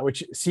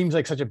 which seems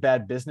like such a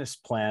bad business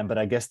plan, but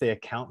I guess they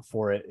account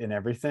for it in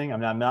everything. I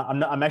mean,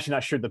 I'm actually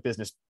not sure the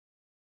business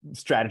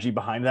strategy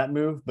behind that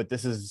move, but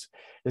this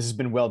has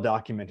been well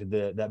documented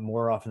that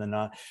more often than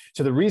not.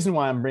 So the reason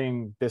why I'm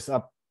bringing this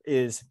up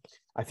is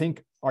I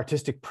think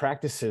artistic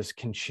practices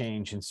can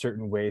change in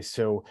certain ways.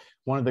 So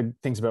one of the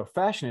things about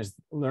fashion is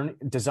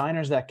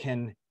designers that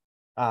can,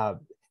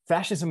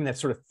 fashion is something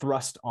that's sort of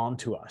thrust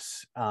onto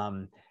us.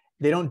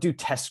 They don't do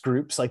test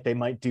groups like they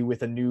might do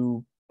with a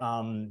new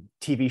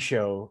TV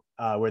show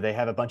where they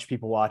have a bunch of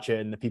people watch it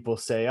and the people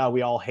say, oh,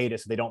 we all hate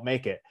it, so they don't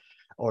make it.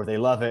 Or they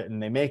love it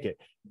and they make it.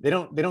 They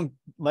don't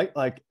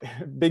like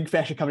big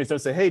fashion companies don't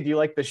say, hey, do you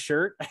like this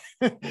shirt?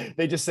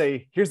 They just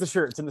say, here's the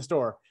shirt, it's in the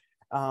store.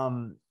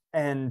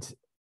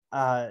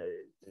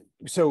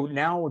 So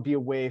now would be a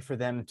way for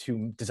them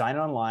to design it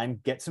online,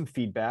 get some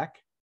feedback,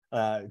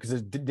 because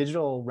the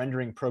digital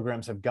rendering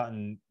programs have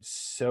gotten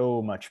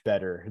so much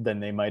better than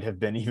they might have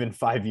been even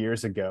 5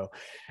 years ago.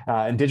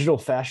 And digital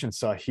fashion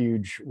saw a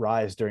huge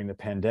rise during the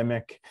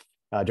pandemic,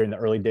 during the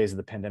early days of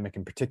the pandemic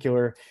in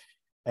particular.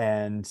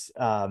 And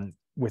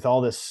with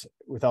all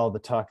the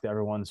talk that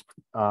everyone's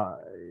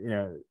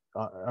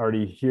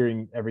already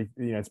hearing,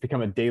 it's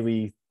become a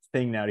daily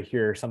thing now to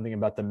hear something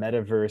about the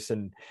metaverse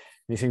and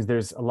these things.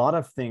 There's a lot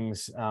of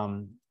things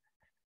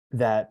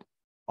that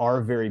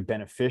are very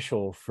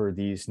beneficial for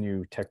these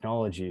new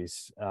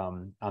technologies.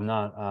 I'm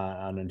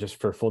not, just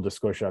for full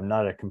disclosure, I'm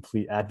not a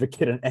complete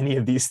advocate on any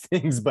of these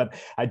things, but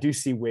I do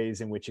see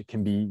ways in which it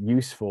can be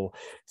useful.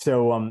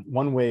 So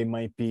one way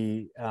might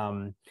be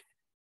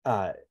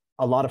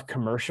a lot of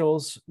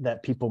commercials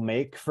that people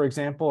make, for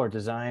example, are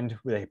designed,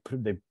 they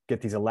get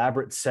these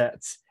elaborate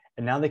sets,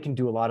 and now they can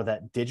do a lot of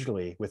that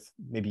digitally with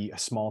maybe a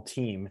small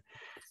team,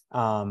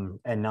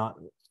 and not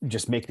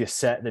just make this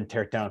set, then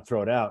tear it down,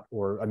 throw it out.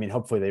 Or, I mean,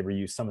 hopefully they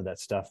reuse some of that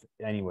stuff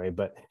anyway.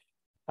 But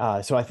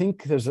so I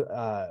think there's,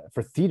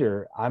 for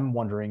theater, I'm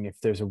wondering if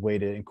there's a way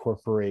to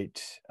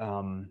incorporate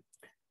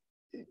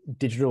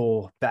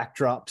digital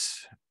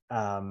backdrops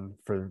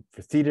for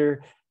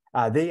theater.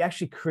 They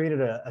actually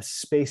created a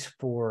space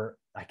for,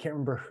 I can't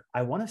remember,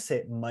 I want to say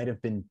it might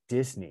have been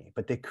Disney,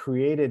 but they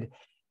created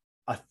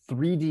a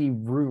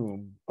 3D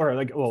room, or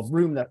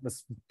room that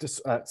was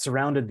just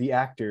surrounded the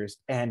actors,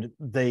 and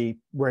they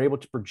were able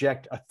to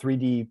project a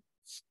 3D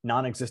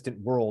non-existent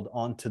world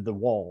onto the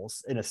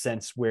walls in a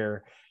sense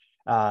where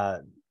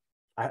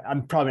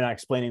I'm probably not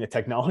explaining the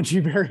technology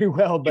very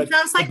well, but it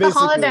sounds like the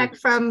holodeck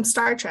from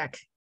Star Trek.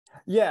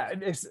 Yeah,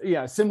 it's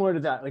similar to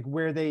that, like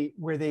where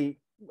they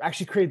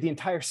actually created the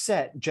entire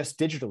set just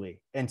digitally,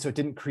 and so it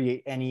didn't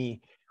create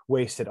any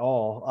waste at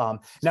all.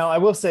 Now I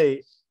will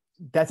say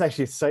that's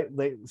actually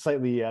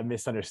slightly a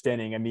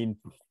misunderstanding. I mean,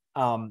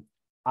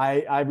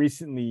 I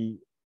recently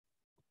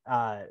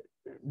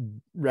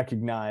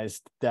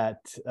recognized that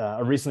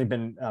I've recently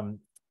been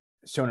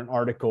shown an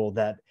article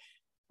that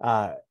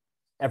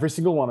every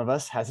single one of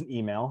us has an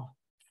email.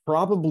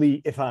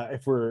 Probably if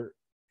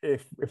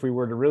we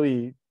were to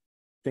really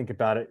think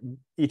about it,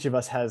 each of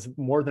us has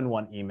more than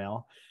one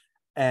email.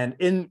 And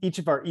in each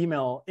of our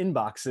email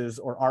inboxes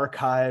or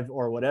archive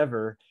or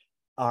whatever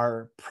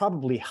are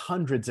probably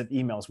hundreds of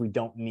emails we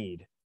don't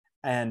need.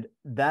 And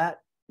that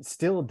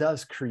still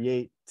does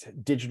create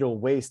digital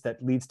waste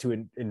that leads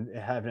to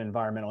have an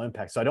environmental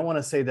impact. So I don't want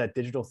to say that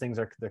digital things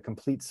are the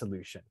complete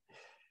solution.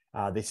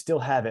 They still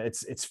have it.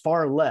 It's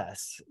far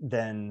less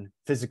than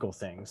physical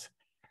things.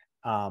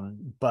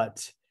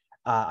 But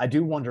I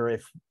do wonder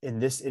if in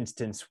this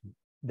instance,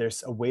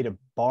 there's a way to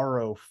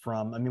borrow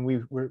from, I mean,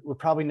 we're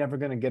probably never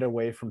going to get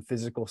away from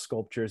physical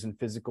sculptures and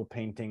physical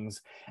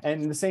paintings.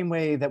 And in the same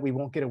way that we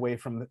won't get away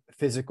from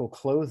physical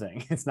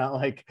clothing, it's not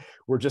like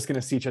we're just going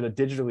to see each other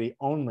digitally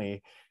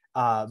only.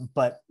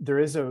 But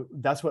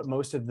that's what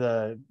most of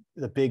the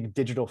big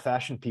digital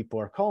fashion people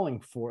are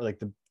calling for, like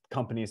the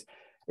companies,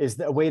 is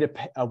a way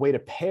to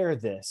pair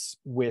this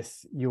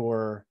with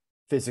your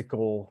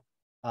physical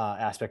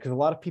aspect. Because a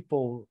lot of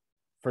people,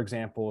 for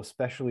example,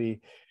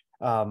 especially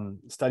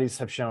studies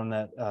have shown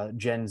that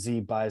Gen Z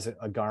buys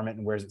a garment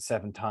and wears it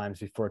 7 times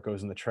before it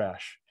goes in the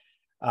trash.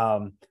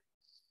 And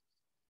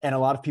a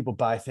lot of people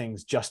buy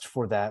things just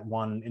for that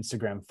one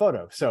Instagram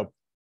photo. So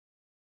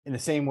in the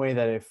same way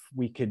that if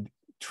we could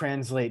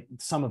translate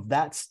some of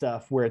that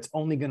stuff where it's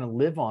only going to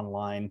live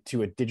online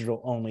to a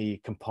digital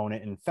only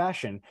component in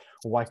fashion,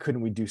 why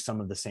couldn't we do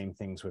some of the same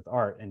things with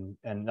art? And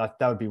that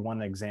would be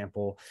one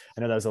example.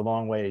 I know that was a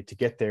long way to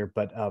get there,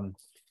 but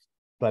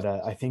but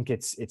I think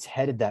it's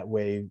headed that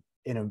way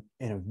in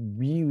a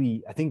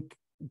really, I think,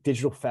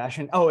 digital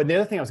fashion. Oh, and the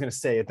other thing I was going to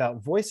say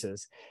about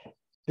voices,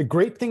 the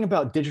great thing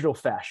about digital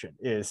fashion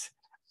is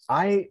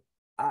I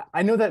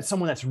know that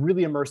someone that's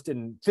really immersed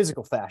in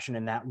physical fashion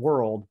in that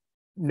world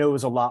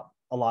knows a lot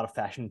of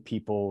fashion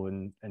people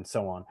and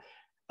so on.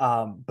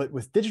 But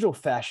with digital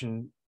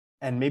fashion,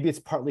 and maybe it's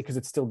partly because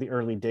it's still the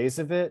early days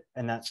of it,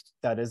 and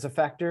that is a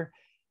factor,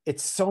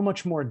 it's so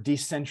much more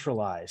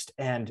decentralized,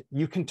 and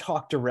you can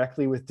talk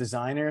directly with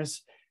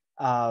designers.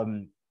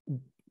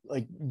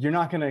 Like, you're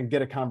not going to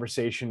get a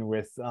conversation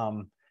with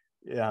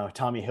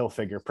Tommy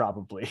Hilfiger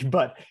probably,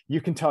 but you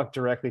can talk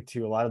directly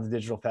to a lot of the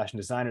digital fashion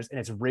designers, and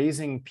it's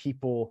raising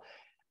people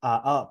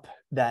up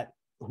that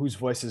whose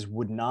voices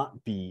would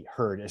not be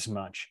heard as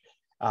much.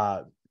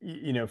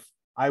 You know,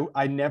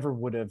 I never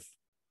would have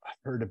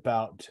heard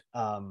about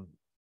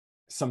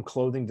some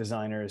clothing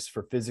designers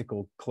for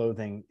physical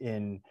clothing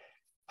in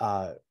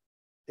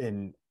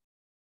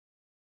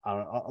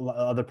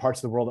other parts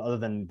of the world other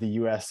than the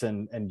US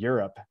and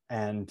Europe.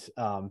 And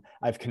I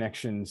have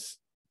connections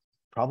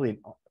probably in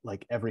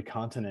like every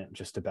continent,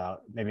 just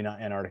about, maybe not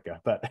Antarctica,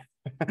 but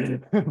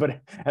but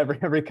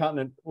every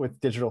continent with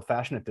digital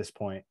fashion at this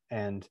point.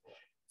 And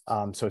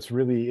so it's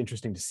really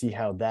interesting to see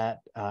how that,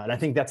 and I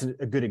think that's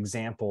a good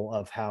example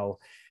of how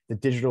the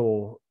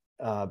digital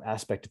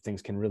aspect of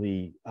things can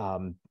really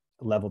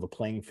level the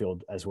playing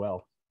field as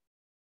well.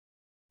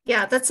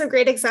 Yeah, that's a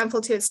great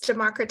example too. It's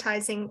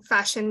democratizing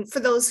fashion for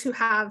those who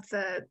have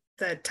the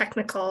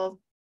technical,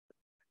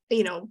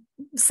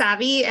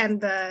 savvy and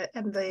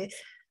the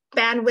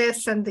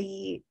bandwidth and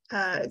the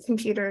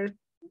computer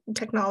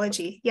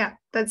technology. Yeah,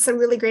 that's a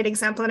really great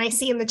example. And I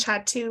see in the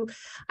chat too,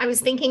 I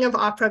was thinking of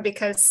opera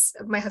because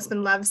my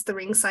husband loves the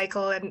Ring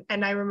Cycle,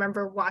 and I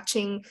remember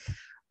watching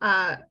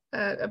a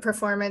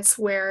performance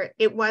where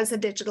it was a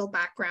digital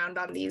background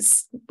on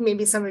these.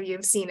 Maybe some of you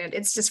have seen it.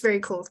 It's just very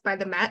cool, by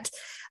the Met,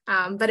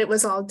 but it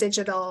was all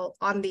digital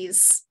on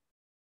these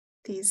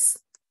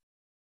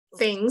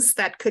things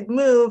that could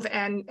move,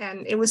 and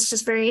it was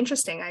just very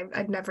interesting.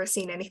 I'd never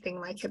seen anything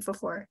like it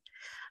before.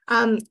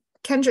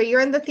 Kendra, you're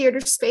in the theater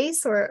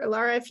space, or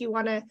Lara, if you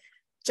want to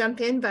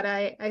jump in, but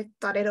I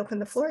thought I'd open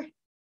the floor.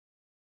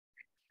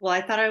 Well,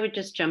 I thought I would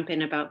just jump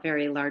in about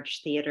very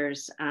large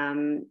theaters,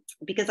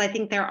 because I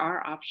think there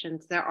are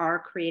options. There are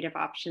creative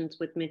options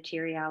with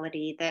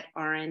materiality that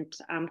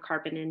aren't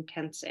carbon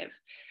intensive.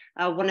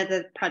 One of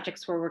the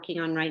projects we're working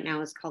on right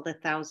now is called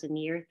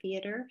 1,000-Year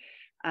Theater.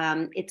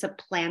 It's a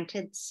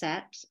planted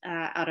set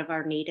out of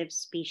our native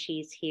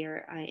species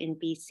here in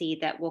BC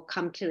that will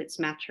come to its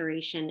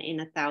maturation in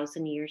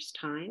 1,000 years'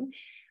 time.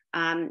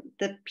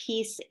 The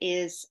piece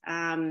is,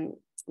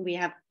 we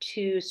have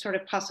two sort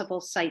of possible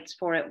sites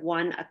for it.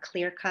 One, a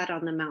clear cut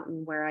on the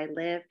mountain where I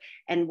live,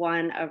 and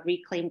one, a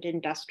reclaimed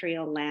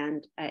industrial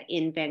land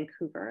in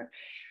Vancouver.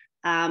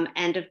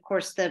 And of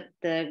course,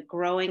 the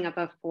growing of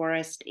a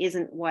forest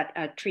isn't what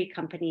a tree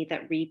company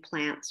that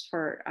replants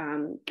for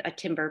a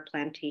timber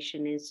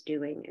plantation is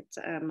doing. It's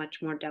a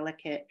much more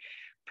delicate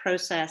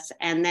process.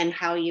 And then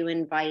how you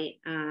invite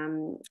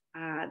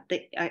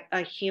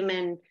a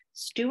human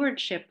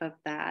stewardship of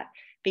that,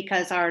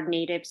 because our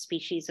native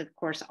species, of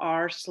course,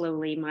 are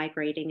slowly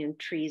migrating, and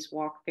trees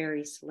walk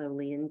very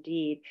slowly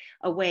indeed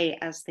away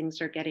as things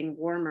are getting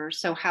warmer.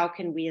 So how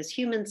can we as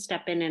humans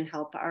step in and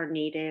help our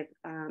native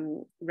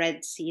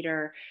red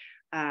cedar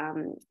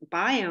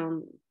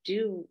biome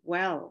do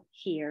well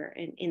here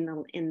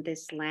in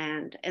this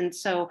land? And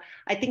so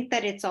I think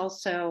that it's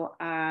also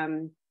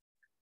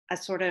a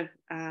sort of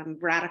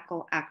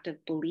radical act of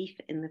belief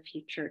in the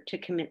future to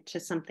commit to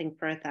something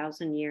for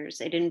 1,000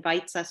 years. It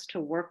invites us to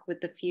work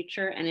with the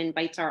future and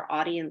invites our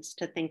audience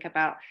to think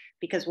about,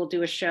 because we'll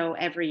do a show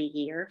every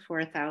year for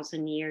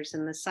 1,000 years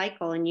in the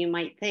cycle. And you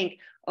might think,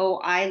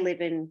 oh, I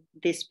live in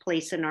this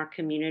place in our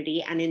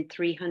community, and in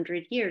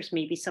 300 years,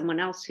 maybe someone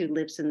else who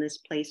lives in this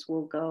place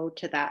will go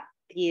to that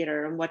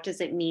theater. And what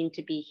does it mean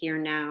to be here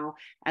now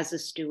as a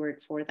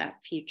steward for that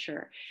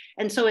future?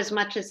 And so as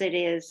much as it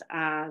is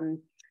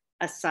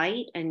a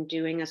site and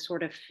doing a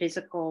sort of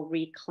physical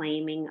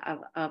reclaiming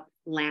of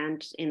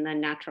land in the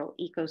natural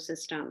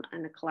ecosystem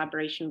and a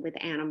collaboration with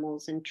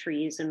animals and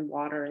trees and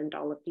water and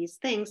all of these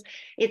things,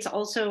 it's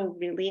also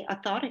really a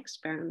thought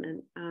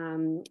experiment,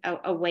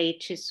 a way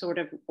to sort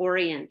of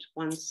orient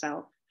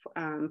oneself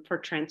for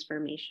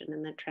transformation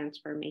and the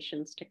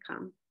transformations to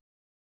come.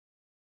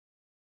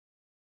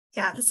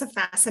 Yeah, that's a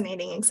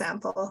fascinating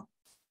example.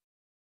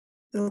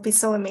 It will be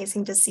so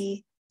amazing to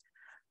see.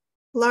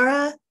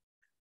 Lara,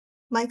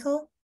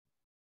 Michael?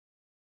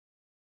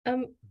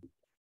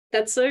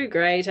 That's so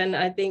great. And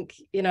I think,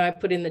 I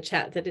put in the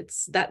chat that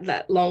it's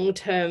that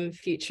long-term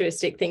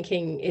futuristic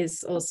thinking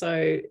is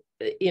also,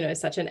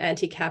 such an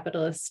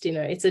anti-capitalist,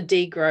 it's a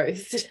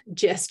degrowth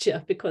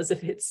gesture because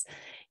of its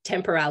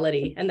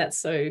temporality. And that's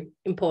so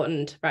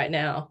important right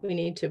now. We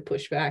need to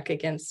push back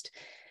against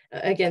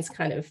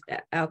kind of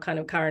our kind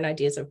of current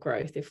ideas of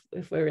growth if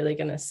we're really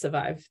going to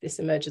survive this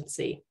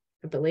emergency,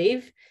 I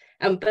believe.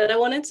 But I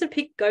wanted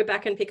to go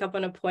back and pick up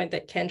on a point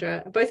that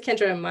both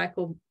Kendra and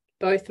Michael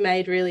both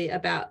made really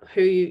about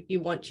who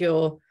you want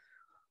your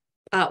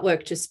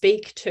artwork to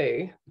speak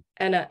to.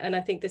 And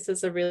I think this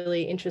is a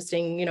really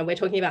interesting, you know, we're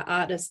talking about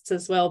artists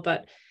as well,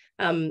 but,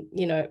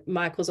 you know,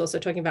 Michael's also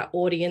talking about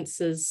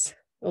audiences,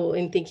 or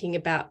in thinking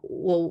about,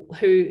 well,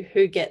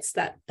 who gets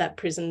that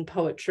prison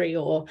poetry,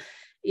 or,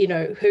 you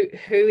know,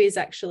 who is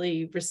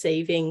actually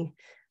receiving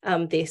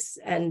this,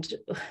 and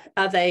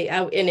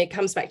and it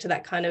comes back to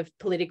that kind of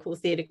political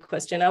theatre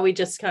question. Are we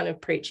just kind of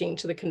preaching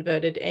to the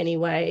converted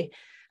anyway,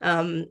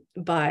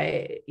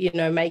 by, you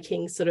know,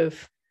 making sort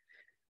of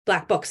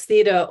black box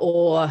theatre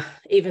or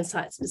even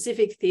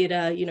site-specific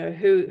theatre? You know,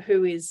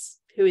 who is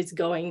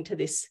going to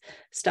this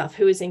stuff,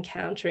 who is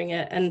encountering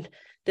it? And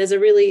there's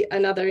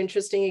another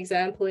interesting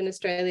example in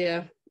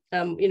Australia.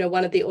 You know,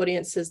 one of the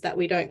audiences that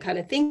we don't kind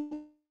of think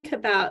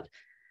about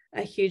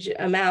a huge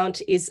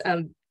amount is,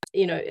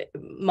 you know,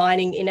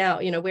 mining in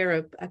our, you know,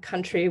 we're a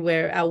country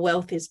where our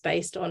wealth is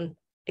based on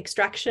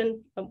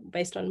extraction,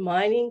 based on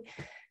mining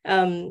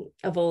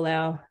of all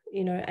our,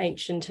 you know,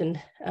 ancient and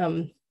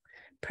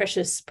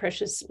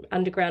precious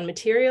underground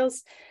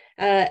materials.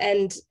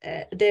 And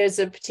there's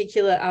a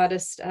particular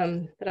artist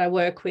that I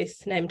work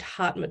with named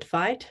Hartmut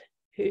Veit,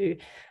 who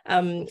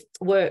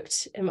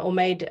worked or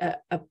made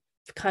a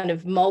kind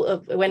of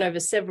went over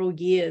several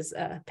years,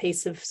 a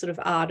piece of sort of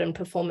art and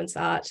performance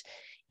art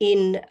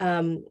in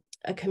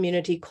a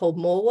community called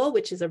Morwell,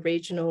 which is a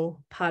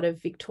regional part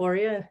of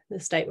Victoria, the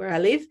state where I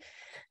live.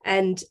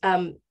 And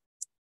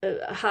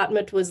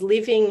Hartmut was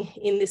living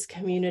in this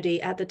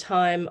community at the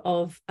time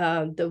of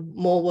the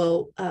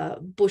Morwell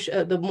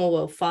the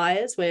Morwell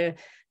fires, where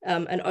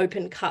an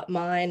open cut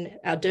mine,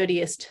 our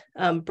dirtiest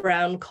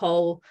brown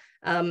coal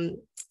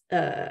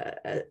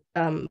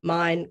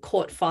mine,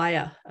 caught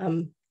fire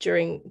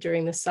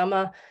during the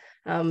summer,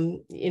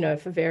 you know,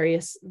 for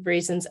various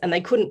reasons, and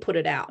they couldn't put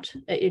it out.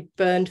 It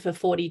burned for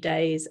 40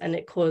 days, and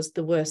it caused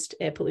the worst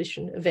air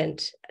pollution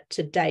event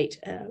to date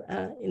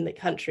in the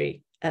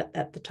country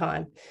at the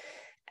time.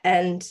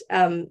 And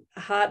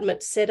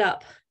Hartmut set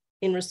up,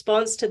 in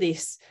response to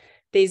these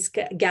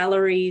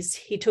galleries.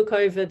 He took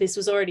over. This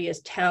was already a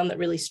town that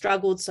really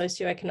struggled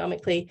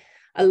socioeconomically.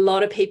 A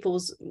lot of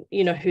people,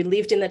 you know, who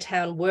lived in the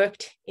town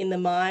worked in the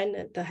mine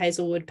at the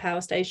Hazelwood power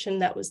station.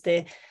 That was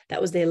their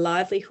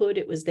livelihood.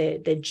 It was their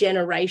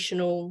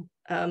generational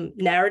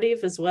narrative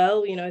as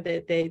well. You know,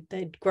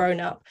 they'd grown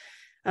up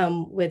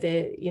where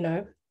their, you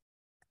know,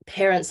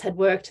 parents had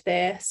worked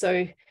there.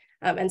 So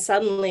and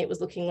suddenly it was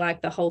looking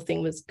like the whole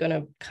thing was going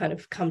to kind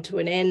of come to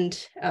an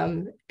end.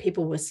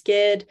 People were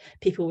scared.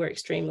 People were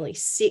extremely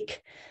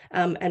sick,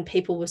 and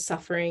people were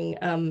suffering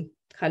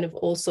kind of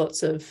all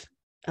sorts of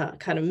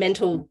kind of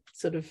mental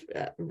sort of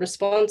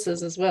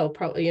responses as well.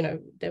 Probably, you know,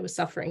 they were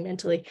suffering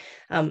mentally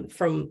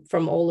from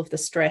all of the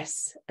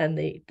stress and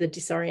the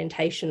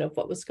disorientation of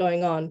what was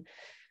going on.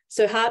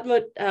 So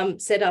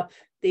Hartmut set up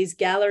these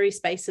gallery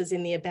spaces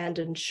in the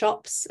abandoned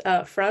shops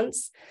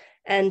fronts,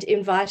 and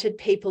invited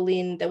people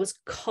in. There was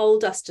coal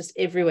dust just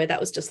everywhere.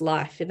 That was just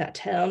life in that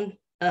town.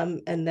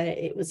 And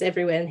it was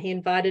everywhere. And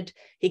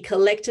he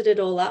collected it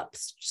all up,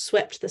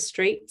 swept the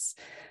streets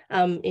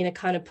in a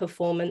kind of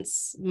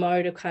performance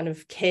mode of kind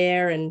of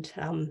care and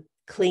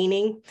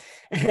cleaning,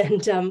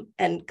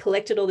 and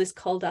collected all this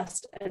coal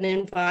dust and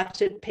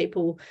invited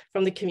people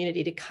from the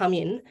community to come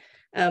in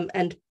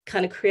and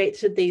kind of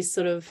created these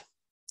sort of,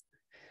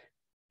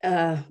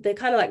 they're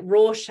kind of like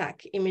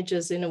Rorschach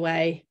images in a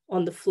way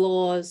on the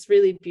floors,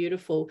 really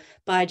beautiful,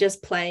 by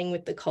just playing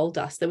with the coal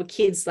dust. There were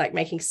kids like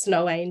making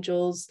snow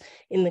angels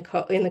in the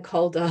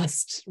coal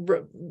dust,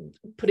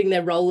 putting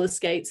their roller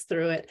skates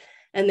through it.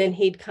 And then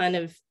he'd kind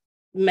of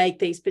make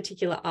these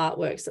particular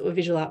artworks that were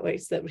visual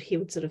artworks that he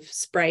would sort of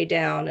spray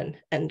down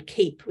and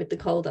keep with the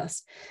coal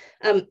dust.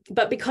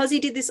 But because he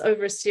did this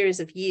over a series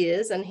of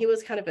years, and he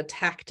was kind of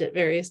attacked at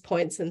various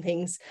points and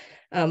things,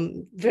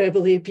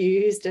 verbally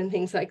abused and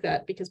things like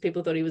that, because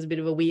people thought he was a bit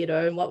of a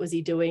weirdo, and what was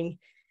he doing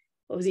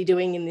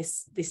in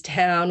this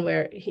town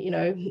where, you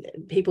know,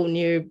 people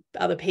knew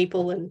other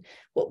people, and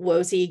what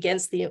was he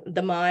against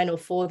the mine or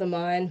for the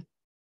mine?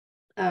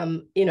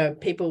 You know,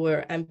 people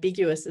were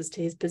ambiguous as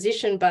to his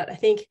position, but I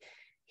think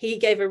he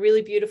gave a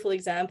really beautiful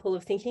example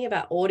of thinking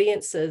about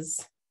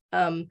audiences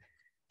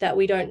that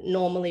we don't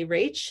normally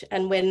reach.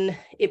 And when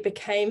it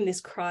became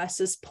this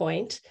crisis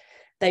point,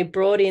 they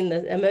brought in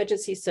the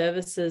emergency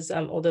services,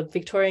 or the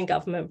Victorian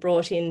government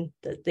brought in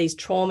these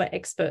trauma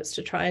experts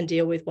to try and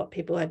deal with what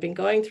people had been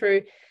going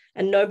through.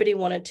 And nobody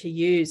wanted to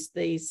use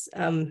these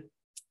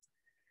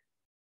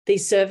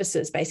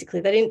services,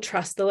 basically. They didn't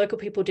trust, the local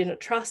people didn't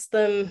trust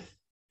them.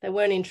 They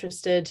weren't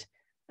interested.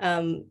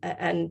 And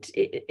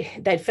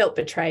they'd felt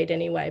betrayed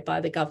anyway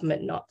by the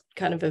government not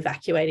kind of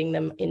evacuating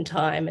them in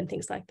time and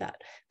things like that.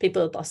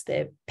 People had lost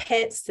their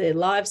pets, their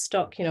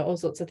livestock, you know, all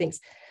sorts of things.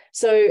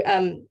 So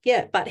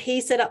but he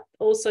set up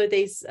also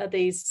these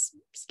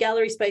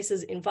gallery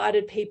spaces,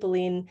 invited people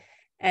in,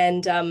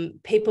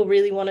 And people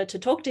really wanted to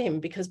talk to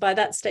him because by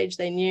that stage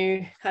they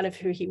knew kind of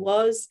who he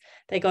was.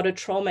 They got a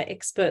trauma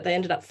expert. They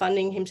ended up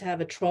funding him to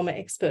have a trauma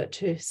expert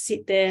to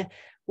sit there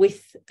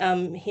with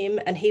him,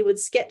 and he would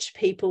sketch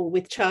people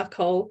with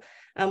charcoal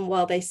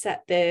while they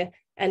sat there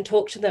and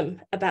talk to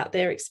them about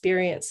their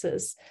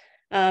experiences.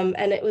 And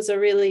it was a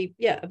really,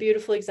 a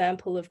beautiful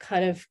example of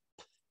kind of,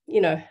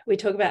 we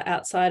talk about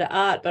outsider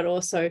art, but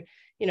also,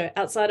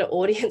 outsider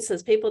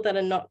audiences, people that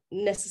are not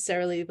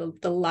necessarily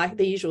the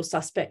usual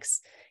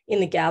suspects in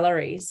the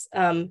galleries,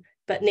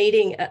 but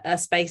needing a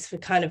space for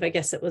kind of, I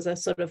guess it was a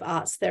sort of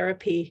arts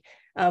therapy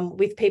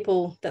with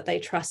people that they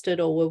trusted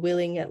or were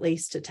willing at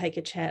least to take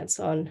a chance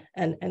on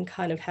and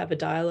kind of have a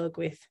dialogue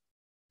with.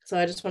 So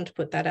I just wanted to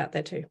put that out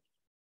there too.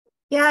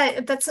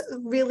 Yeah, that's a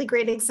really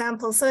great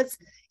example. So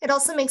it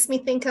also makes me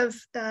think of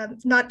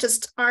not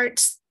just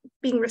art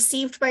being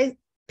received by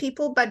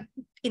people, but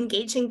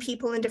engaging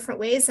people in different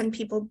ways and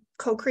people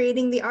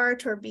co-creating the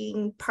art or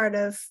being part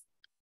of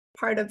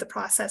the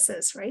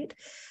processes, right?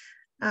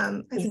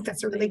 I think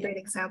that's a really great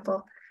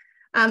example.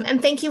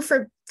 And thank you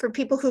for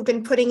people who've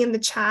been putting in the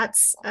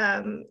chats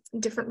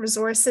different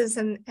resources,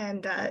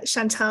 and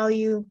Chantal,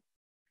 you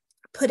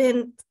put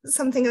in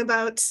something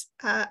about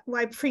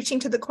why preaching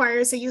to the choir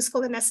is a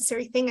useful and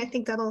necessary thing. I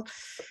think that'll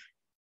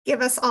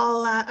give us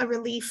all a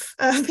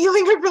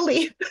feeling of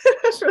relief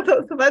for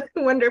those of us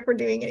who wonder if we're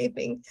doing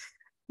anything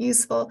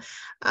useful.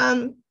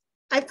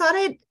 I thought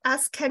I'd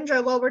ask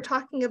Kendra, while we're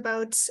talking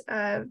about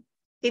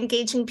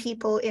engaging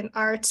people in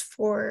art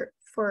for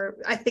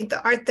I think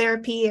the art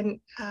therapy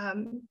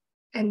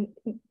and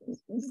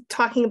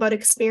talking about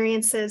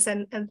experiences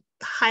and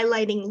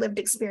highlighting lived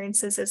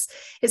experiences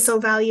is so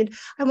valued.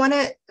 I want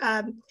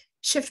to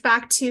shift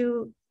back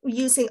to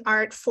using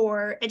art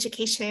for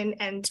education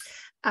and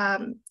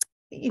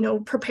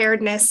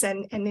preparedness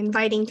and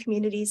inviting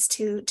communities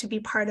to be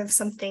part of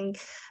something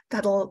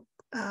that'll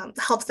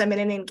help them in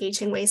an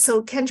engaging way.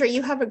 So Kendra,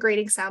 you have a great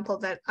example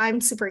that I'm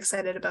super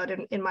excited about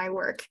in my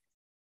work.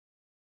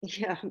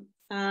 Yeah,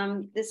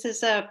 this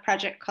is a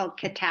project called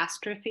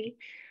Catastrophe.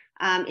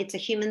 It's a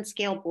human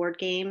scale board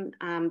game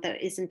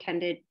that is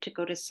intended to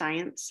go to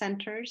science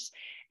centers,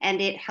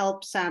 and it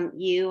helps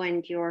you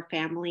and your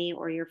family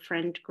or your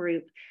friend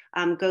group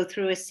go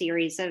through a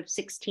series of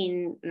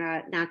 16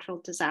 natural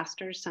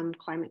disasters, some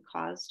climate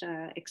caused,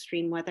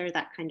 extreme weather,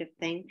 that kind of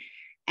thing.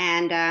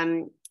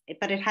 And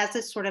but it has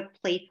this sort of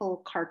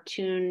playful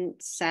cartoon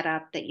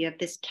setup that you have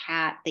this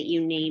cat that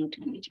you named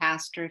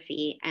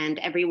Catastrophe, and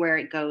everywhere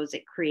it goes,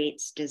 it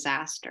creates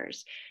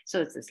disasters.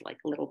 So it's this like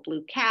little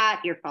blue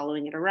cat, you're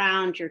following it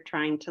around, you're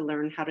trying to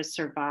learn how to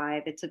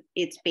survive.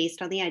 It's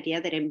based on the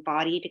idea that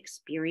embodied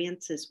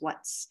experience is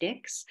what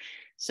sticks.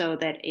 So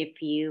that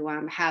if you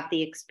have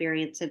the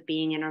experience of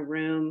being in a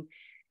room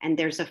and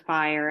there's a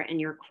fire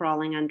and you're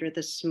crawling under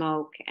the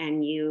smoke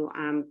and you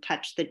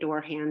touch the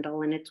door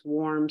handle and it's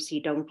warm so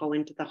you don't go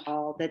into the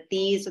hall, that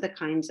these are the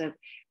kinds of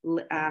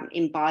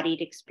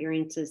embodied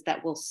experiences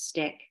that will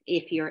stick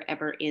if you're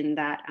ever in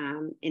that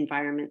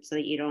environment, so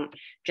that you don't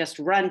just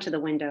run to the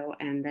window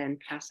and then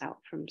pass out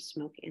from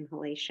smoke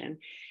inhalation.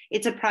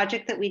 It's a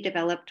project that we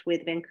developed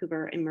with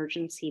Vancouver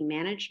Emergency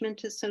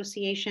Management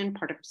Association,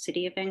 part of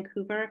City of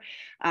Vancouver,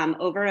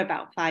 over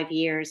about 5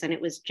 years. And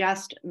it was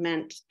just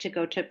meant to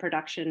go to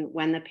production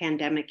when the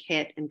pandemic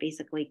hit and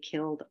basically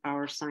killed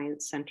our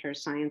science center,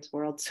 Science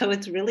World. So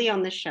it's really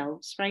on the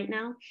shelves right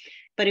now.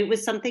 But it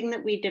was something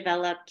that we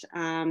developed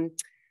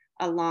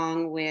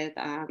along with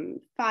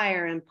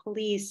fire and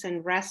police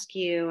and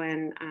rescue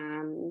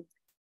and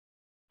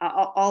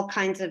all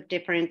kinds of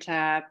different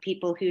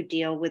people who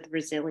deal with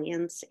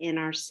resilience in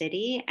our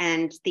city.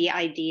 And the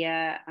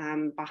idea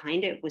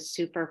behind it was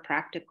super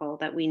practical,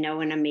 that we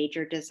know in a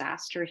major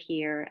disaster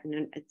here,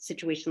 in a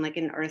situation like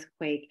an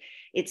earthquake,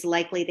 it's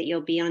likely that you'll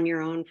be on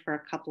your own for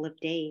a couple of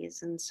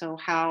days. And so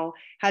how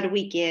do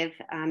we give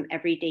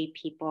everyday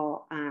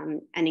people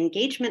an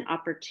engagement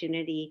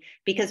opportunity?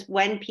 Because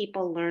when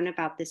people learn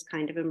about this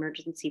kind of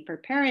emergency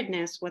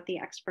preparedness, what the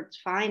experts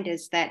find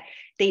is that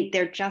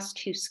they're just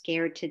too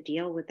scared to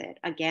deal with it.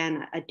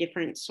 Again, a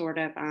different sort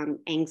of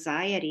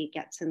anxiety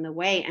gets in the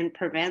way and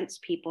prevents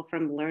people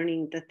from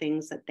learning the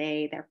things that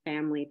their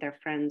family, their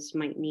friends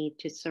might need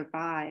to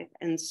survive.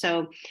 And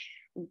so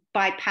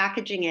by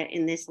packaging it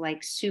in this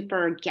like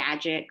super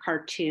gadget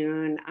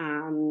cartoon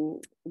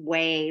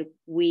way,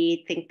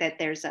 we think that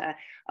there's a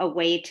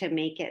way to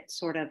make it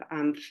sort of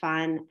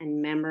fun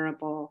and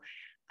memorable.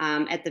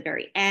 At the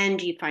very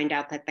end, you find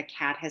out that the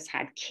cat has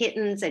had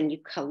kittens, and you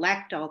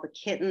collect all the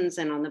kittens,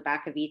 and on the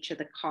back of each of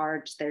the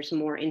cards, there's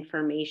more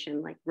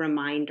information like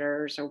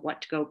reminders or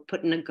what to go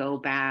put in a go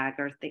bag,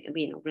 or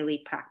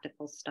really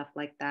practical stuff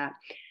like that.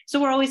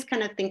 So we're always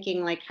kind of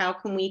thinking like, how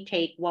can we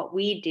take what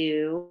we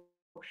do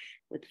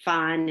with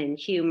fun and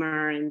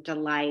humor and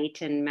delight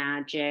and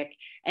magic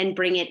and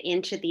bring it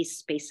into these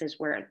spaces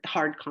where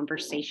hard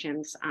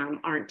conversations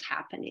aren't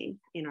happening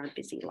in our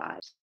busy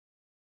lives.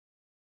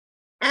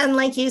 And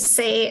like you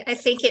say, I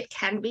think it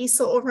can be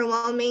so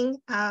overwhelming,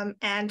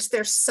 and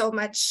there's so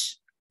much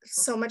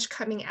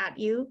coming at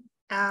you.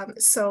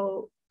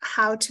 So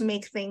how to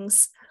make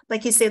things,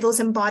 like you say, those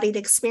embodied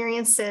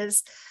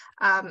experiences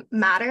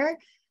matter,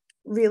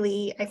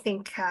 really, I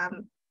think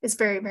is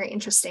very, very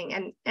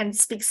interesting, and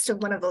speaks to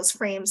one of those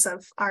frames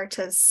of art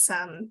as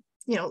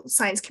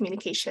science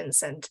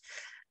communications, and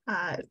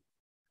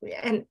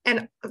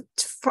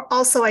for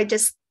also, I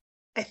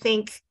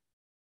think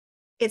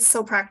it's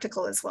so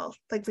practical as well.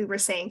 Like we were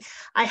saying,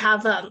 I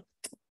have a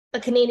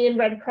Canadian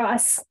Red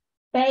Cross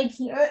bag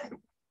here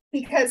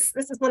because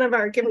this is one of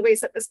our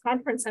giveaways at this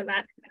conference I'm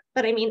at.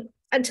 But I mean,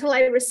 until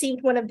I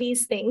received one of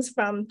these things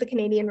from the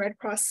Canadian Red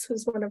Cross,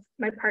 who's one of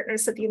my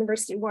partners at the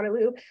University of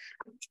Waterloo,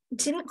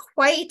 didn't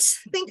quite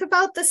think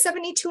about the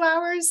 72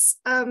 hours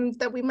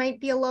that we might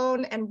be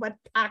alone and what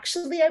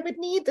actually I would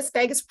need. This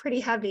bag is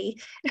pretty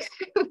heavy.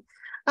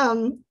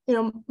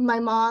 My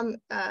mom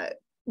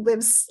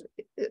lives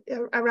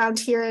around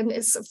here and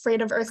is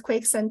afraid of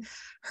earthquakes, and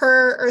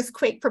her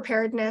earthquake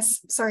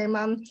preparedness, sorry,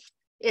 Mom,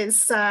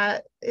 is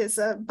a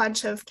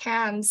bunch of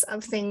cans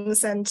of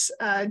things and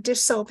dish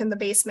soap in the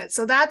basement.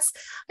 So that's,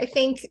 I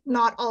think,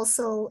 not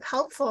also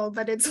helpful,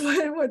 but it's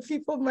what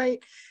people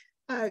might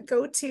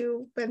go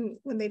to when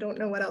they don't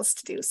know what else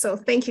to do. So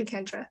thank you,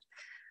 Kendra.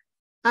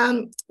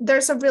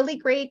 There's a really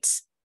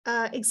great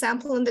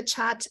example in the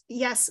chat.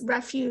 Yes,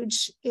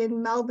 Refuge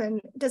in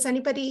Melbourne. Does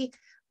anybody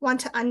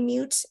want to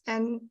unmute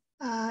and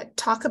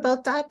talk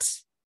about that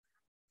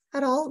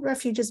at all?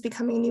 Refuge is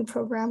becoming a new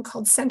program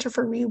called Center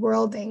for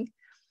Reworlding.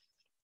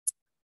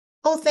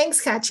 Oh, thanks,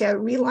 Katya.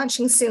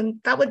 Relaunching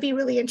soon. That would be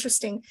really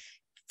interesting.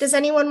 Does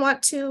anyone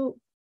want to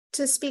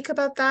speak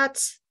about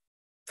that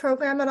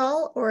program at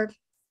all, or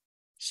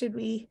should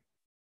we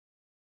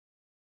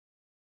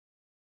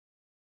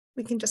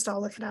can just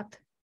all look it up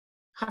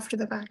after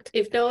the fact?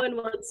 If no one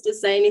wants to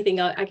say anything,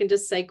 I can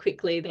just say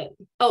quickly that,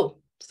 oh,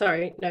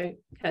 sorry, no,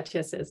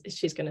 Katya says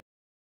she's going to.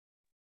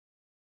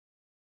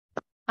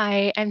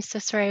 Hi, I'm so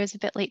sorry I was a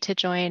bit late to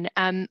join.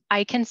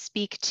 I can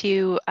speak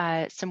to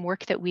some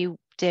work that we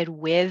did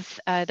with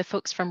the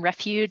folks from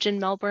Refuge in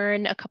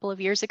Melbourne a couple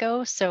of years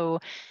ago. So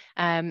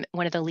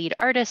one of the lead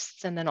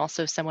artists and then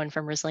also someone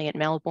from Resilient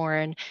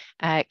Melbourne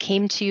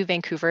came to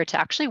Vancouver to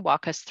actually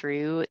walk us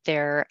through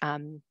their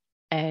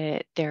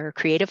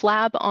creative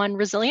lab on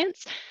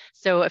resilience.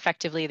 So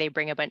effectively, they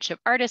bring a bunch of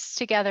artists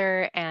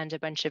together and a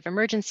bunch of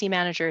emergency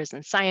managers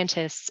and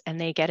scientists, and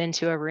they get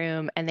into a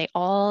room and they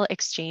all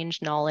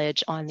exchange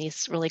knowledge on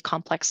these really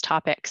complex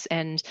topics.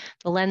 And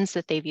the lens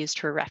that they've used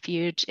for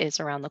Refuge is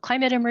around the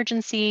climate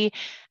emergency,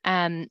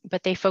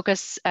 but they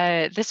focus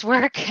this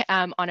work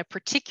on a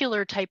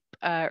particular type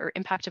or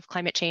impact of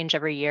climate change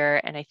every year.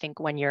 And I think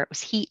 1 year it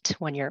was heat,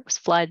 1 year it was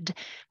flood,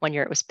 1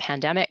 year it was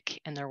pandemic,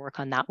 and their work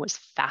on that was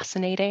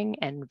fascinating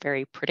and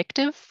very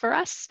predictive for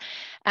us.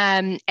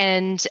 And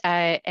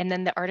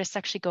then the artists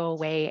actually go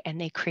away and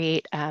they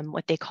create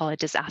what they call a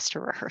disaster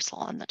rehearsal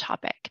on the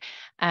topic.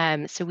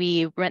 So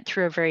we went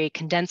through a very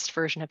condensed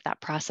version of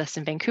that process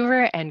in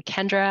Vancouver, and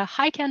Kendra,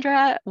 hi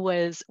Kendra,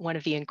 was one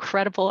of the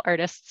incredible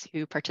artists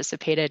who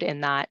participated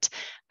in that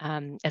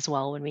as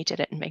well when we did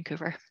it in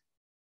Vancouver.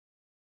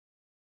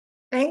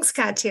 Thanks,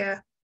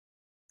 Katya.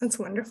 That's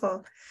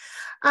wonderful.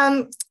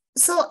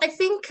 So I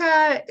think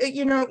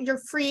you're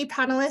free,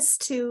 panelists,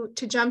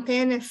 to jump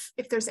in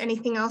if there's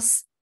anything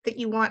else that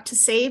you want to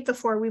say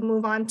before we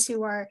move on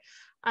to our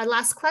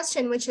last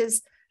question, which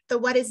is the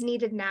what is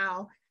needed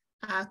now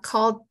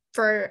call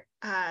to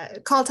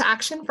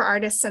action for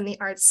artists and the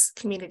arts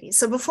community.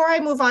 So before I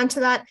move on to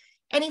that,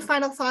 any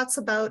final thoughts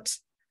about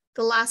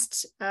the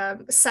last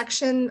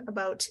section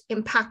about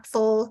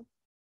impactful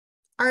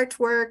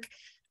artwork,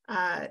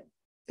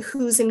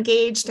 who's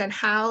engaged and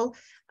how?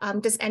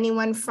 Does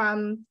anyone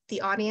from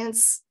the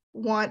audience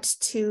want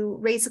to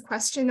raise a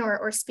question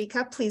or speak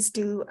up? Please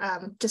do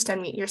just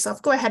unmute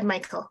yourself. Go ahead,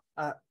 Michael.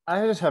 I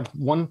just have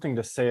one thing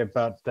to say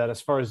about that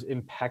as far as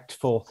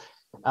impactful.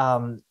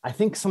 I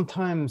think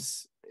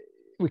sometimes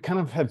we kind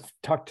of have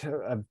talked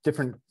of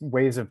different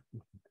ways of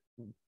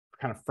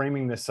kind of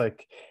framing this,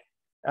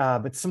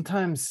 but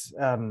sometimes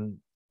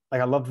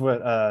I loved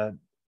what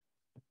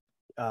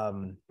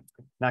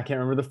now I can't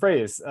remember the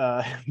phrase.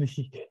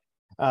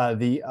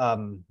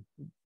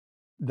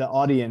 The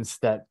audience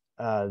that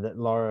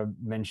Lara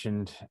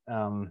mentioned.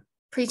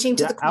 Preaching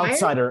to the choir?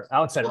 Outsider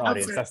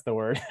audience, that's the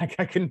word.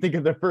 I couldn't think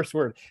of the first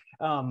word.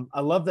 I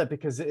love that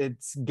because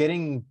it's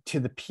getting to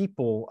the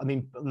people. I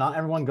mean, not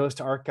everyone goes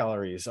to art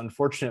galleries,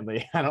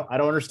 unfortunately. I don't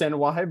understand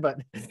why,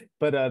 but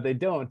they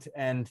don't.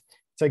 And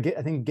so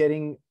I think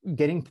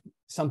getting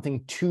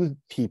something to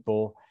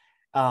people,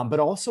 but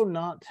also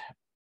not,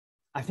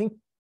 I think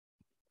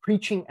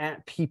preaching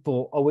at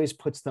people always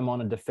puts them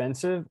on a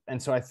defensive.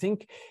 And so I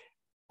think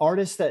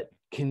artists that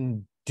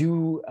can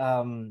do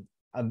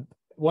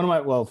one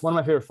of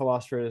my favorite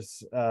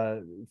philosophers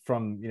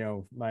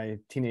from my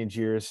teenage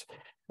years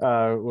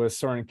was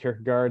Soren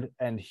Kierkegaard,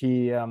 and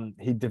he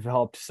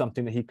developed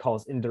something that he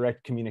calls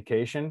indirect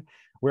communication,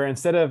 where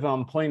instead of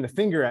pointing the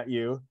finger at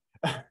you,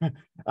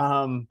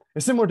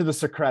 it's similar to the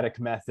Socratic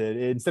method.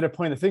 Instead of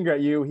pointing the finger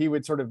at you, he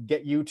would sort of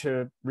get you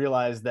to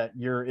realize that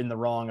you're in the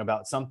wrong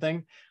about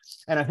something.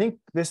 And I think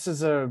this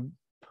is a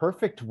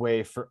perfect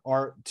way for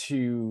art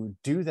to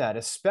do that,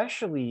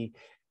 especially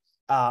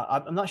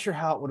I'm not sure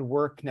how it would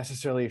work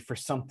necessarily for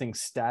something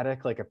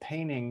static like a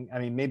painting. I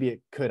mean, maybe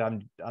it could.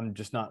 I'm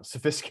just not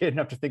sophisticated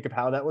enough to think of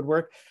how that would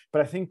work.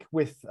 But I think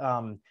with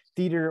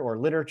theater or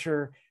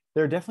literature,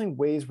 there are definitely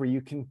ways where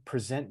you can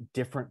present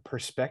different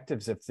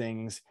perspectives of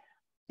things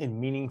in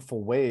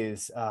meaningful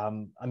ways.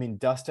 I mean,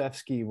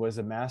 Dostoevsky was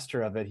a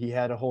master of it. He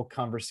had a whole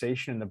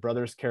conversation in The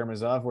Brothers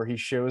Karamazov where he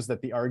shows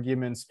that the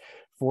arguments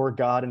for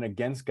God and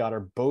against God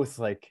are both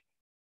like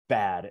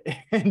bad,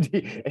 and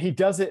he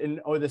does it in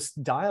this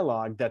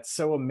dialogue that's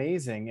so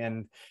amazing.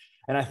 And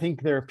I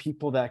think there are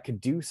people that could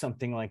do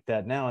something like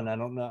that now. And I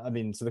don't know. I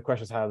mean, so the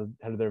question is how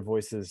do their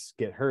voices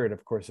get heard?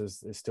 Of course,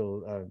 is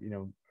still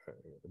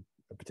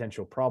a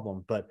potential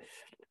problem. But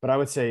I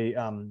would say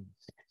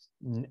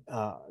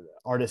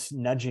artists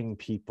nudging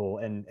people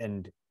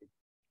and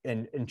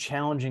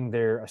challenging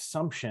their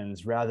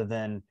assumptions rather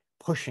than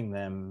pushing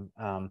them.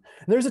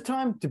 There's a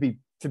time to be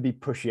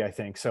pushy, I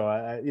think. So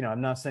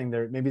I'm not saying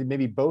there,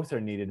 maybe both are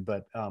needed,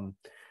 but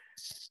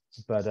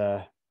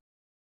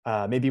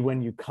maybe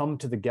when you come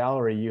to the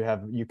gallery,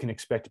 you can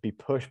expect to be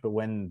pushed, but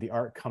when the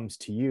art comes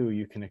to you,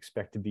 you can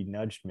expect to be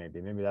nudged. Maybe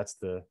that,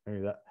 I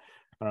don't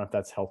know if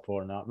that's helpful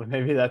or not, but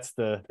maybe that's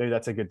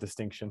a good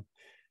distinction.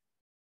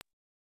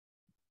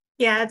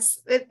 Yeah,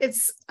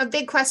 it's a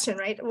big question,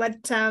 right?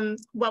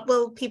 What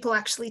will people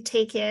actually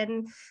take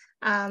in,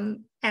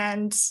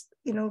 and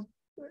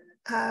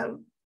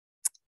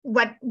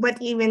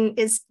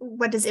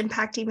what does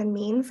impact even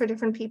mean for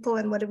different people,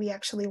 and what do we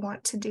actually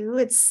want to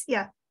do?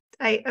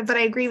 But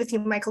I agree with you,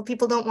 Michael.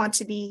 People don't want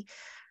to be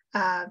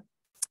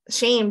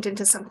shamed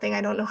into something. I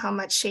don't know how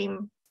much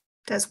shame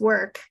does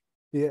work.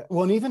 Yeah,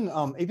 well, and even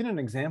an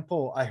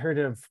example I heard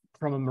of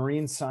from a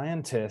marine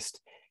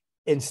scientist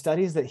in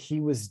studies that he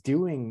was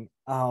doing.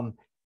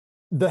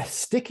 The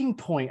sticking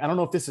point, I don't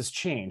know if this has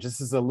changed.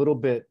 This is a little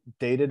bit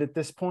dated at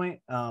this point.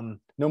 No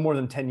more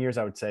than 10 years,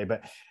 I would say.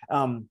 But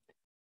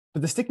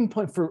the sticking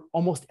point for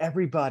almost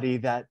everybody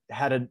that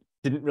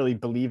didn't really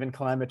believe in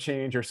climate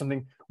change or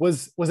something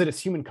was that it's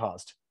human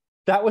caused.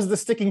 That was the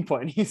sticking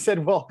point. He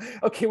said, well,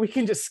 okay, we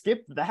can just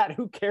skip that.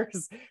 Who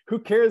cares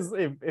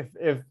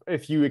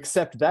if you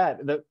accept that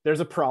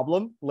there's a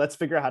problem? Let's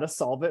figure out how to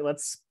solve it.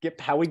 Let's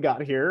skip how we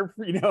got here.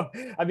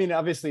 I mean,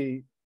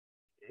 obviously,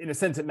 in a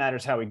sense, it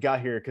matters how we got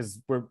here because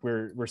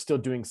we're still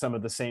doing some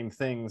of the same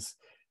things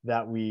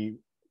that we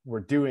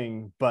were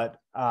doing. But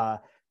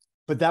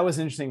that was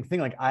an interesting thing.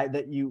 Like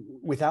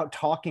without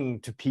talking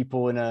to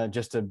people in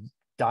just a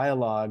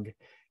dialogue,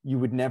 you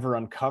would never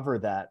uncover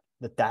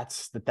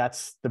that's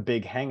the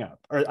big hang up.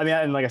 Or I mean,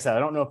 and like I said, I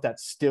don't know if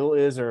that still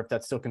is or if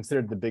that's still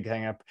considered the big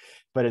hang up,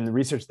 but in the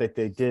research that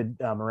they did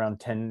around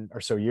 10 or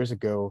so years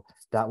ago,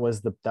 that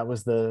was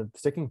the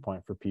sticking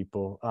point for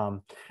people.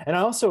 And I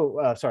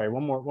also sorry,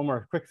 one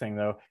more quick thing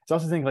though. It's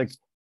also think like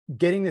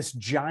getting this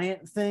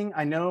giant thing.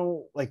 I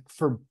know like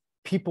for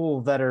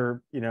people that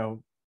are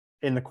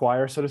in the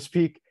choir, so to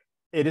speak,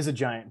 it is a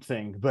giant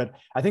thing, but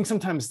I think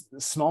sometimes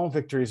small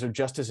victories are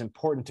just as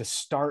important to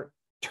start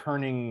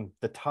turning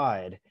the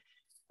tide.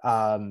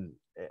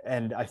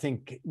 And I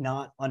think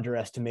not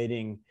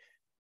underestimating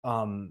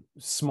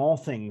small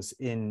things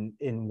in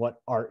what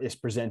art is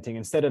presenting,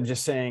 instead of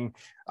just saying,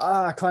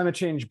 climate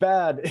change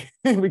bad,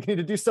 we need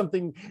to do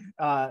something.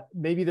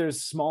 Maybe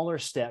there's smaller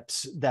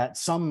steps that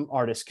some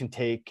artists can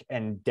take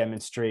and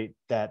demonstrate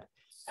that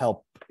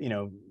help,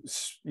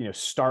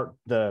 start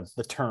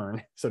the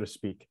turn, so to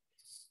speak.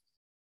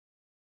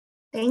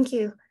 Thank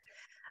you.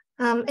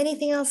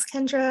 Anything else,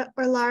 Kendra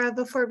or Lara,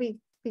 before we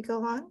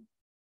go on?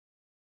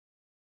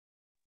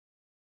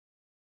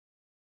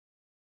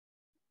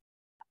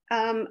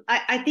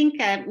 I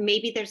think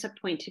maybe there's a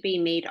point to be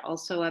made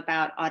also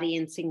about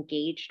audience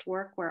engaged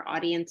work, where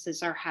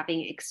audiences are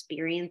having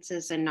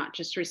experiences and not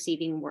just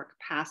receiving work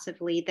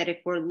passively. That if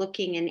we're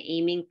looking and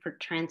aiming for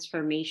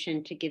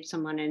transformation to give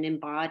someone an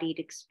embodied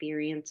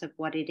experience of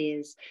what it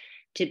is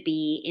to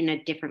be in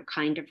a different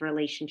kind of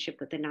relationship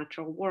with the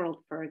natural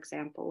world, for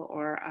example,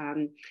 or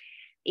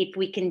if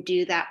we can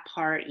do that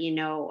part, in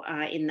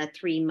the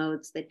 3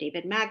 modes that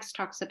David Maggs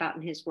talks about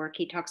in his work,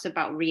 he talks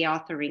about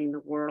reauthoring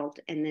the world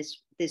and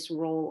this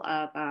role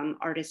of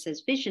artists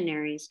as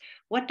visionaries.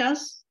 What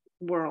does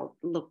world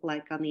look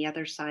like on the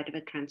other side of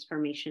a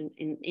transformation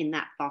in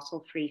that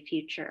fossil-free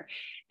future?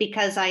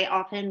 Because I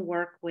often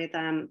work with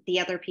the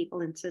other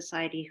people in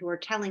society who are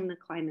telling the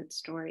climate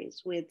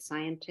stories, with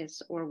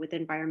scientists or with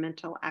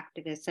environmental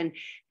activists, and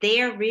they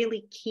are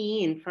really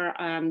keen for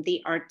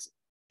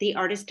the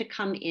artist to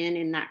come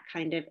in that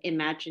kind of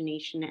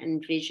imagination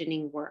and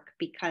visioning work,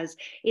 because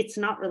it's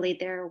not really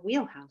their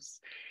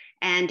wheelhouse.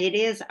 And it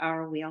is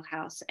our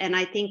wheelhouse. And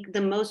I think the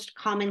most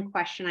common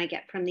question I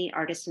get from the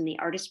artists in the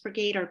Artist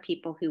Brigade, or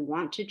people who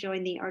want to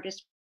join the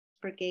Artist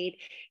Brigade,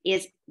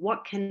 is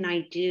what can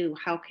I do?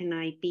 How can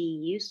I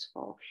be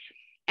useful?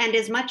 And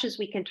as much as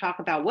we can talk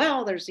about,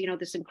 well, there's,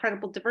 this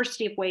incredible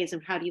diversity of ways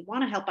and how do you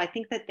want to help? I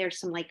think that there's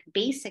some like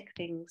basic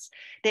things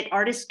that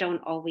artists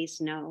don't always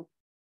know.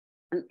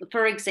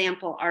 for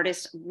example,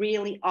 artists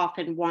really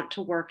often want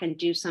to work and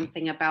do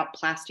something about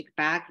plastic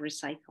bag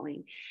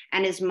recycling.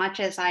 And as much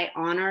as I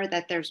honor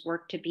that there's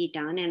work to be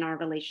done in our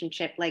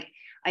relationship, like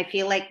I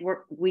feel like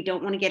we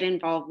don't want to get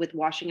involved with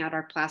washing out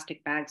our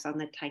plastic bags on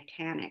the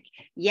Titanic.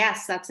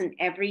 Yes, that's an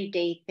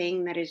everyday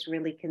thing that is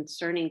really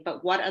concerning,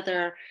 but what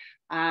other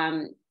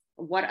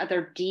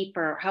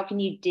deeper, how can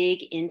you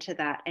dig into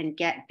that and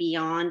get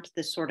beyond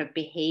the sort of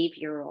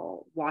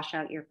behavioral wash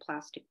out your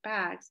plastic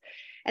bags?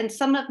 And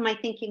some of my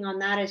thinking on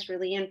that is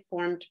really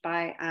informed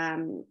by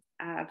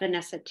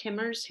Vanessa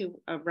Timmers, who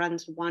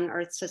runs One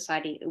Earth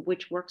Society,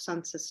 which works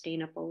on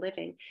sustainable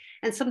living.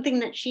 And something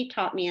that she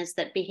taught me is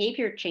that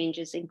behavior change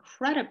is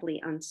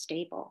incredibly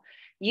unstable.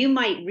 You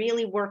might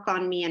really work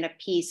on me in a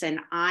piece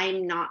and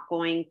I'm not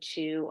going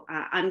to,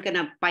 I'm going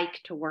to bike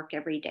to work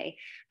every day.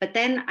 But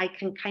then I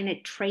can kind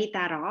of trade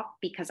that off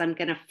because I'm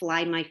going to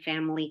fly my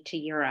family to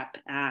Europe,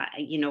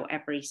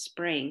 every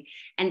spring.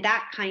 And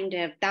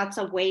that's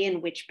a way in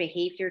which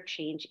behavior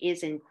change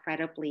is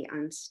incredibly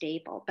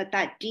unstable. But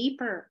that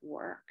deeper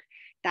work,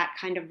 that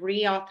kind of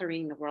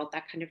reauthoring the world,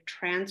 that kind of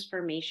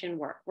transformation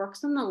work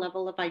works on the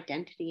level of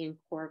identity and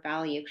core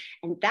value.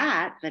 And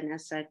that,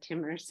 Vanessa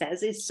Timmer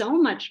says, is so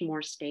much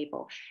more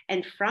stable.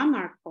 And from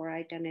our core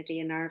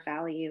identity and our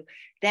value,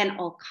 then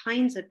all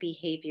kinds of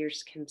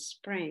behaviors can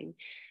spring.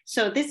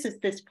 So this is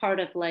this part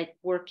of like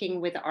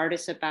working with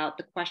artists about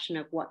the question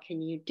of what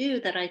can you do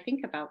that I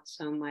think about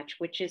so much,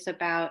 which is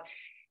about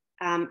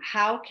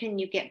how can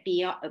you get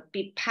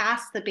be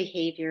past the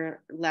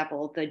behavior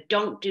level, the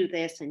don't do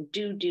this and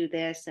do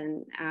this,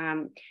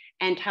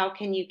 and how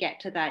can you get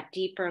to that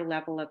deeper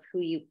level of who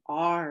you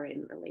are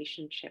in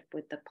relationship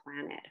with the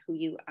planet, who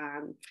you,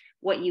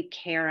 what you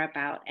care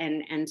about,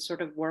 and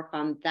sort of work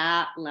on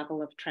that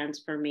level of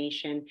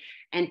transformation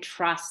and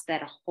trust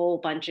that a whole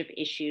bunch of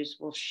issues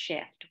will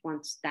shift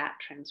once that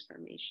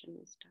transformation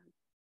is done.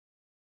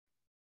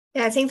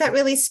 Yeah, I think that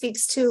really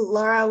speaks to,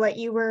 Lara, what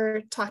you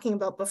were talking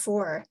about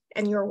before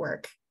and your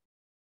work.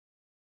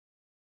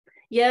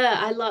 Yeah,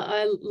 I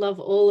love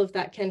all of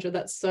that, Kendra.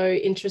 That's so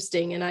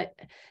interesting. And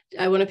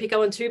I want to pick up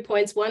on 2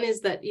 points. One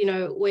is that,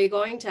 we're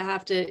going to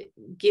have to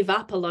give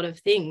up a lot of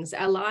things.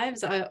 Our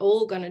lives are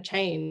all going to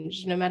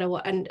change no matter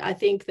what. And I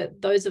think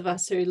that those of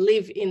us who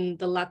live in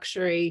the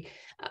luxury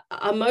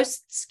are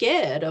most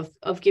scared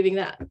of giving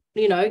that,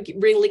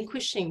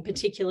 relinquishing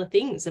particular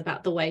things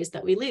about the ways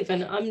that we live.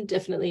 And I'm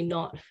definitely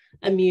not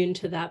immune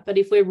to that. But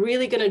if we're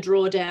really going to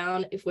draw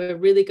down, if we're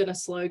really going to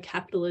slow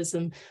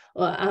capitalism,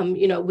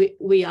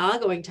 we are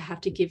going to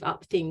have to give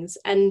up things.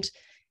 And,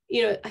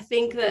 I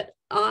think that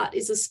art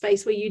is a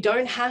space where you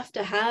don't have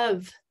to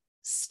have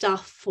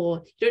stuff,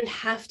 or you don't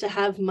have to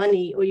have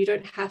money, or you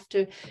don't have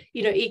to,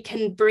 it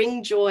can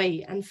bring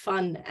joy and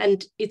fun.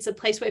 And it's a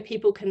place where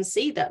people can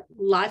see that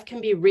life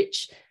can be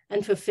rich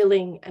and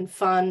fulfilling and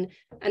fun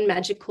and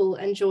magical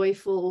and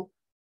joyful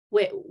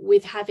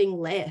with having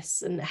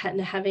less and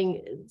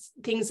having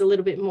things a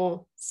little bit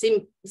more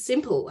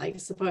simple, I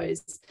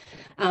suppose,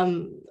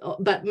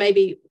 but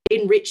maybe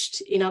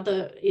enriched in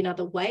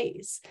other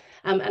ways.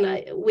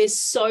 And we're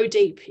so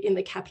deep in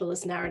the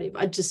capitalist narrative.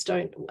 I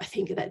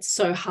think that's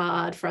so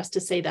hard for us to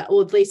see that,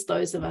 or at least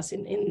those of us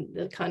in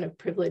the kind of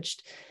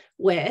privileged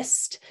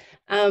West.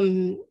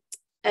 And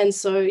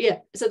so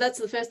that's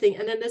the first thing.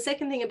 And then the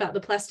second thing about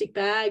the plastic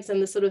bags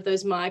and the sort of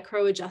those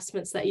micro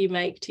adjustments that you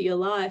make to your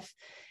life,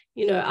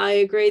 I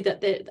agree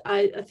that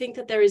I think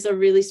that there is a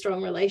really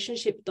strong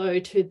relationship, though,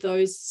 to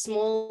those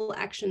small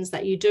actions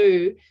that you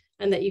do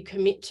and that you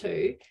commit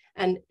to.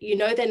 And,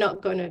 they're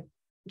not going to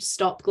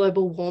stop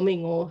global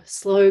warming or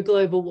slow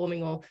global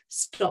warming or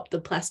stop the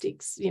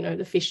plastics,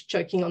 the fish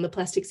choking on the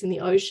plastics in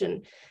the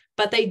ocean.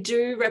 But they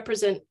do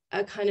represent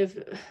a kind of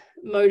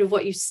mode of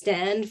what you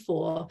stand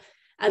for.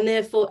 And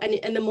therefore,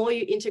 and the more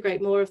you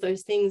integrate more of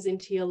those things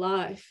into your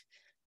life,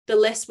 the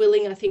less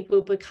willing I think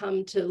we'll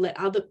become to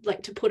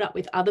to put up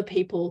with other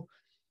people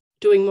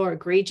doing more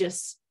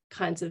egregious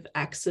kinds of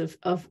acts of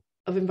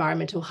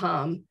environmental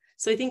harm.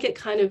 So I think it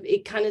kind of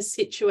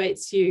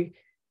situates you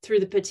through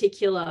the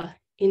particular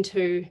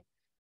into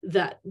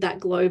that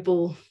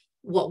global,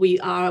 what we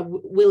are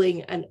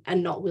willing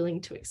and not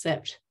willing to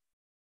accept.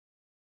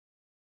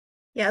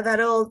 Yeah,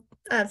 that'll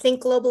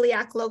think globally,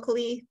 act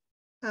locally.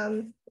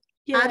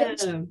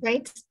 Adage,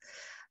 right?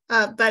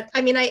 But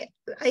I mean, I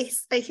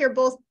hear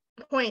both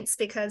points,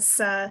 because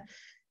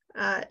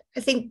I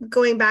think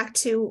going back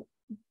to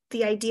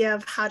the idea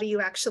of how do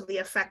you actually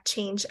affect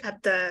change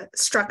at the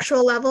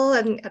structural level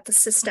and at the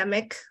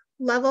systemic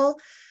level.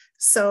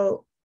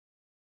 So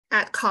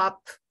at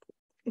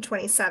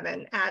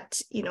COP27, at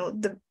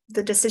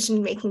the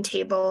decision-making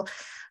table,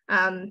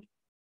 I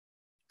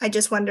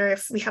just wonder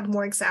if we have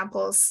more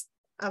examples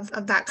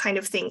of that kind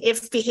of thing.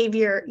 If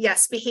behavior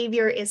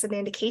is an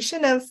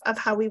indication of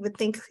how we would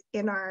think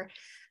in our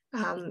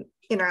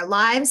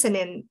lives and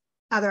in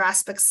other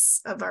aspects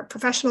of our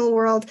professional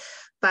world,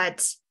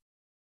 but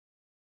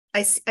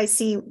I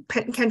see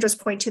Kendra's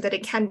point too, that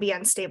it can be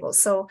unstable.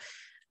 So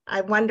I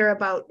wonder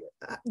about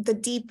the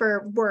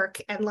deeper work,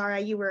 and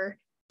Lara, you were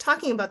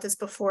talking about this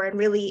before, and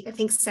really, I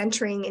think,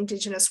 centering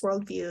Indigenous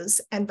worldviews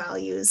and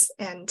values,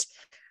 and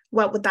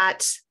what would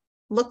that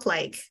look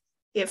like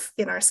if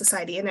in our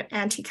society, in an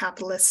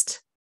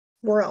anti-capitalist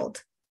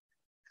world.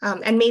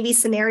 And maybe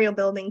scenario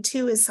building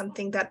too is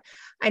something that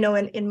I know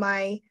in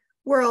my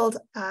world,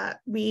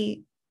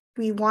 we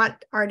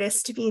want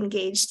artists to be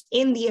engaged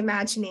in the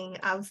imagining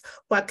of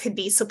what could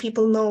be, so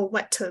people know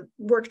what to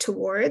work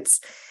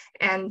towards,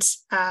 and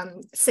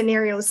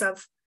scenarios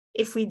of,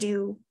 if we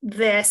do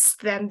this,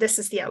 then this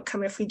is the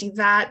outcome. If we do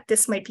that,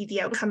 this might be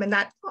the outcome. And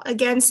that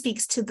again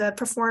speaks to the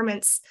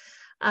performance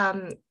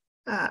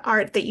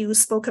art that you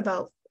spoke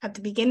about at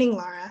the beginning,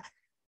 Lara,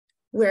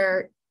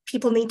 where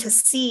people need to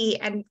see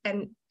and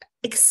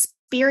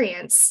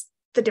experience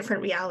the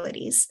different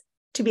realities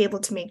to be able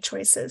to make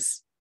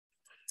choices.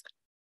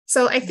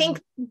 So I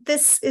think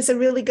this is a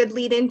really good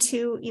lead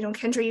into,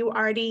 Kendra, you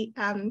already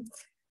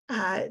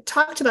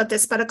talked about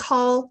this, but a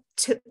call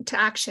to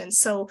action.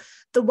 So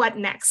the what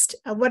next?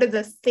 What are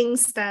the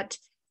things that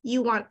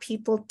you want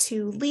people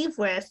to leave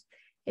with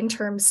in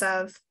terms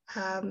of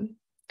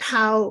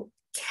how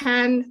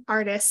can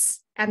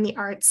artists and the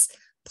arts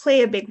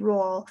play a big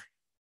role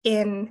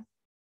in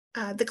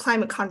the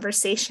climate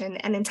conversation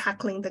and in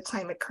tackling the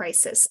climate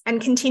crisis,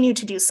 and continue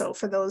to do so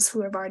for those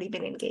who have already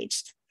been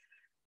engaged?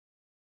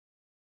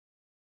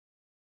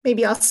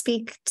 Maybe I'll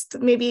speak,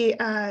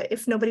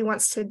 if nobody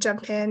wants to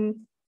jump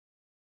in.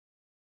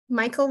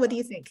 Michael, what do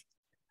you think?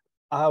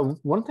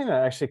 One thing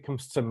that actually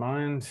comes to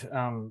mind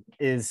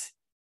is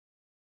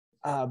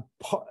part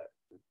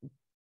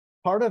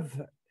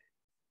of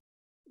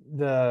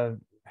the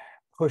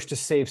push to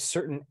save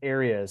certain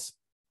areas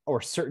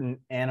or certain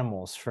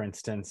animals, for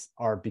instance,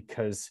 are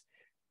because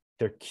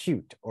they're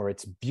cute or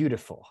it's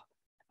beautiful.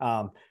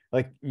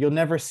 Like you'll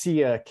never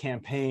see a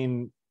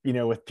campaign,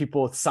 with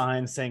people with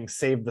signs saying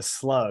 "Save the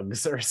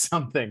slugs" or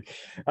something.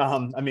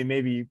 I mean,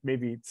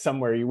 maybe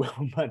somewhere you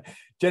will, but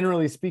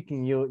generally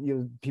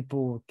speaking,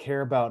 people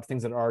care about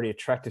things that are already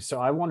attractive.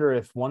 So I wonder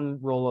if one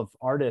role of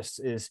artists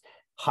is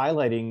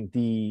highlighting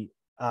the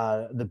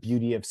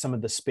beauty of some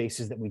of the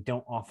spaces that we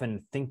don't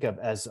often think of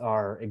as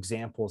our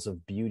examples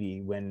of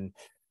beauty. When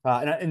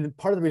and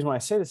part of the reason why I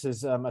say this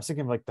is I was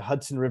thinking of like the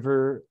Hudson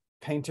River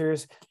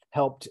painters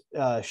helped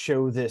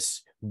show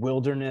this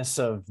wilderness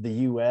of the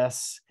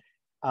U.S.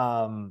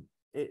 In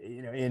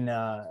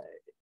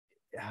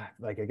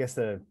like I guess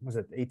was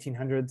it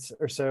 1800s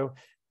or so,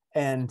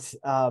 and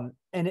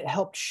it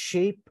helped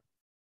shape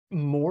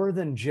more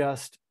than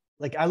just,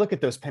 like, I look at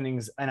those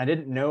paintings and I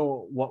didn't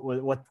know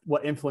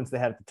what influence they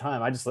had at the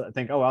time. I just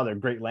think, oh wow, they're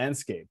great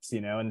landscapes,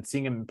 and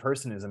seeing them in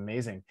person is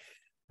amazing.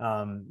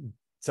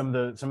 Some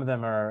of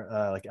them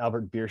are like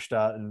Albert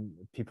Bierstadt and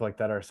people like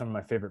that are some of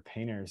my favorite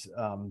painters.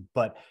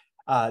 But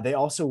they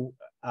also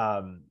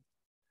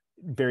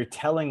very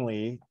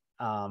tellingly,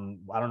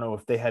 I don't know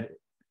if they had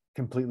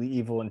completely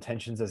evil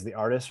intentions as the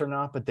artists or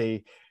not, but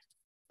they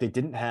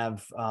didn't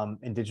have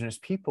Indigenous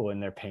people in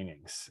their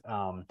paintings.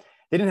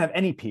 They didn't have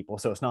any people,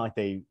 so it's not like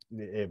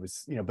it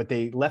was, but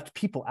they left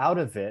people out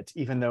of it,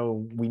 even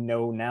though we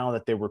know now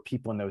that there were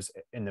people in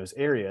those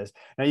areas.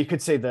 Now you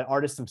could say the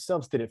artists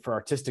themselves did it for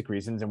artistic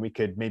reasons, and we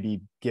could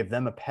maybe give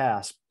them a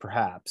pass,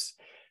 perhaps.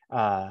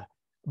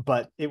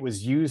 But it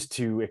was used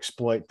to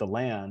exploit the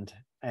land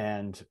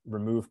and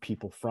remove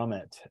people from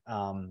it.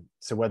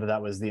 So whether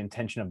that was the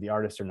intention of the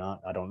artist or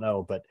not, I don't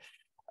know. But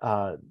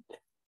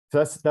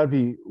so that'd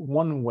be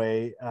one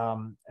way.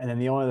 And then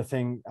the only other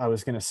thing I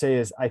was going to say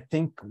is I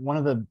think one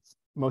of the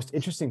most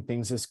interesting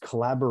things is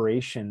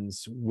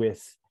collaborations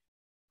with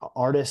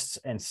artists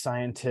and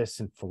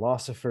scientists and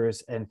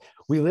philosophers. And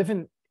we live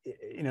in,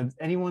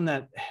 anyone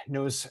that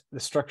knows the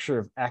structure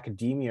of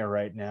academia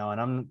right now, and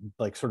I'm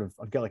like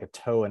I've got like a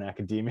toe in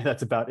academia,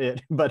 that's about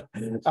it. But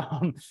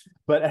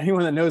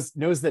anyone that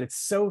knows that it's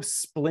so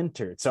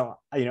splintered. So,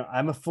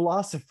 I'm a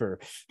philosopher,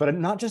 but I'm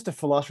not just a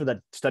philosopher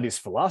that studies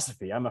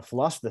philosophy. I'm a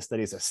philosopher that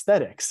studies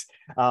aesthetics.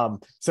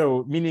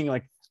 So meaning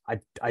like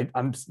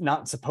I'm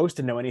not supposed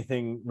to know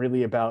anything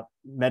really about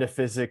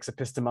metaphysics,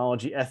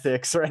 epistemology,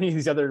 ethics, or any of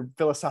these other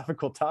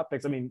philosophical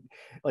topics. I mean,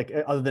 like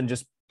other than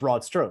just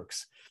broad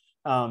strokes.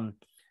 So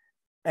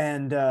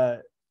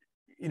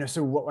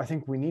what I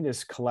think we need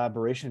is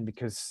collaboration,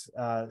 because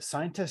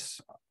scientists,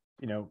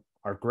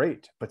 are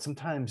great, but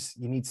sometimes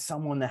you need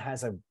someone that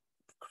has a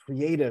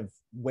creative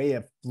way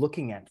of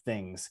looking at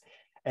things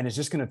and is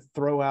just going to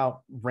throw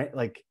out,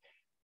 like,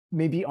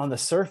 maybe on the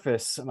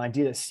surface, an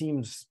idea that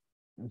seems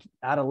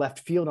out of left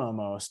field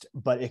almost,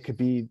 but it could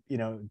be,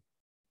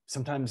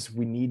 sometimes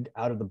we need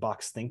out of the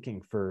box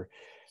thinking for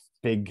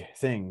big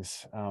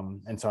things.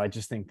 And so I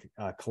just think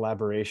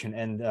collaboration.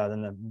 And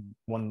then the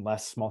one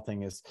last small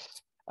thing is,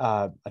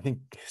 I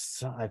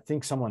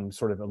think someone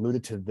sort of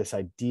alluded to this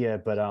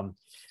idea, but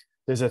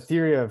there's a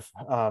theory of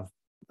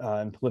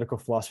in political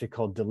philosophy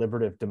called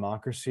deliberative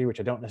democracy,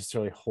 which I don't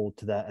necessarily hold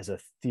to that as a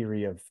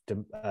theory of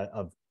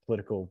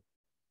political,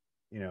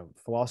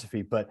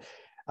 philosophy, but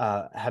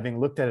having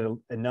looked at it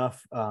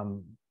enough,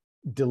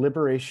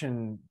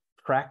 deliberation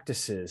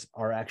practices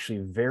are actually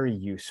very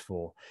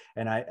useful.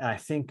 And I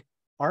think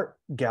art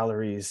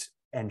galleries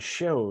and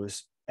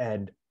shows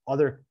and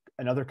other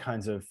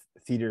kinds of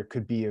theater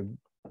could be a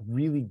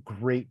really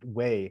great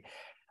way.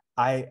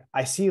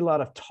 I see a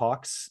lot of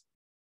talks,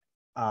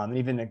 and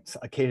even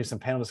occasionally some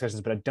panel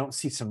discussions, but I don't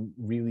see some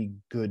really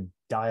good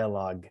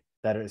dialogue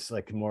that is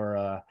like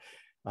more,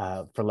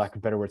 for lack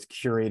of better words,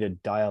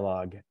 curated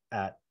dialogue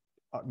at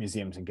art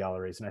museums and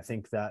galleries. And I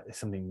think that is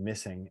something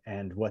missing.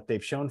 And what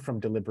they've shown from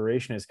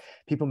deliberation is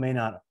people may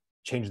not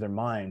change their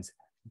minds,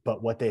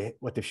 but what they've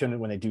shown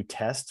when they do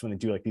tests, when they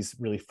do like these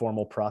really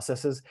formal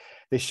processes,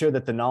 they show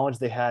that the knowledge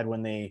they had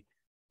when they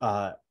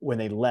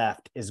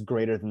left is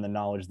greater than the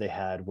knowledge they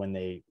had when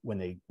they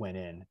went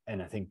in.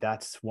 And I think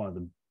that's one of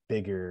the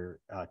bigger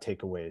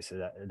takeaways.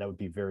 So that would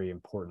be very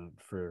important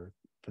for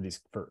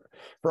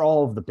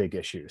all of the big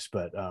issues.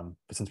 But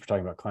since we're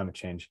talking about climate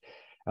change,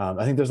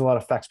 I think there's a lot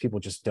of facts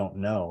people just don't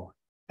know,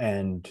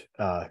 and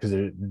because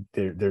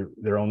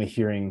they're only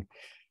hearing,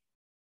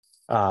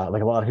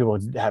 like a lot of people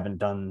haven't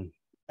done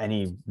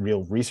any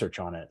real research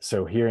on it.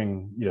 So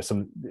hearing,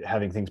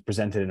 having things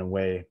presented in a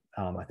way,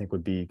 I think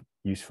would be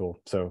useful.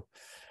 So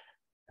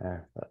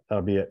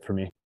that'll be it for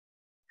me.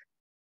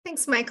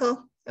 Thanks,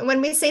 Michael. And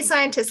when we say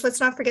scientists, let's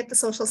not forget the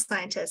social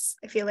scientists.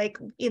 I feel like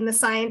in the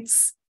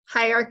science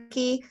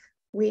hierarchy,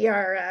 we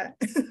are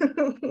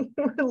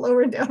we're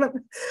lower down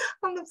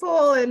on the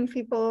pole, and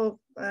people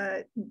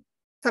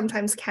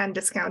sometimes can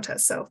discount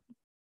us. So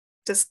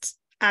just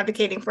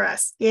advocating for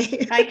us.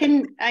 Yay. I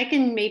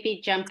can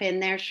maybe jump in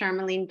there,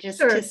 Sharmalene, just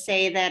Sure. to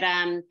say that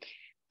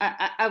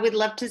I would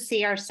love to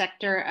see our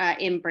sector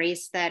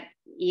embrace that,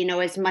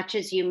 as much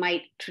as you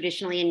might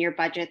traditionally in your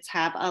budgets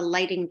have a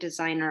lighting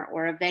designer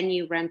or a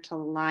venue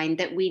rental line,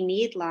 that we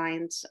need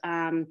lines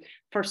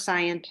for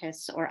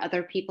scientists or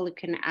other people who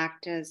can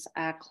act as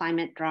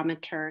climate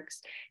dramaturgs.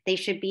 They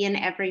should be in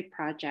every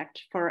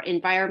project, for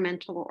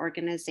environmental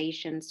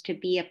organizations to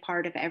be a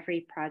part of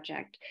every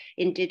project,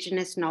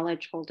 Indigenous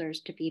knowledge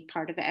holders to be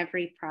part of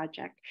every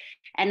project.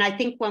 And I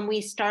think when we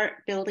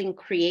start building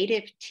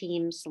creative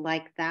teams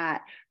like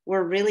that,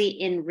 we're really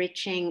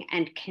enriching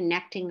and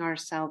connecting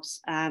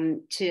ourselves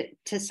to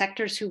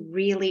sectors who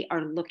really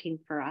are looking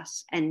for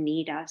us and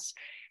need us.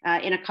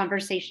 In a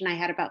conversation I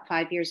had about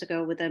 5 years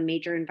ago with a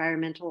major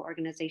environmental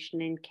organization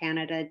in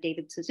Canada,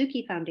 David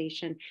Suzuki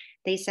Foundation,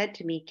 they said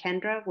to me,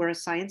 Kendra, we're a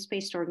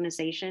science-based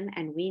organization,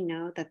 and we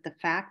know that the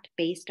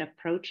fact-based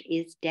approach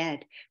is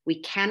dead.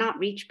 We cannot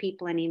reach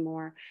people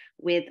anymore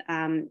with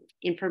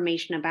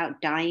information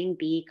about dying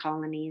bee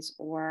colonies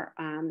or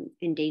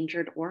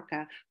endangered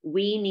orca.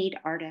 We need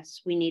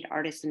artists. We need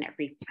artists in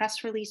every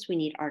press release. We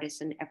need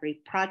artists in every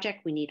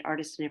project. We need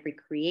artists in every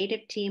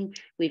creative team.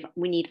 We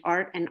need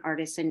art and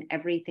artists in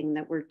everything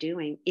that we're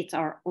doing. It's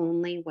our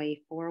only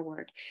way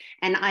forward.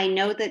 And I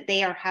know that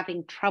they are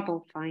having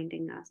trouble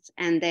finding us,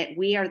 and that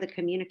we are the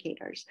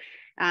communicators.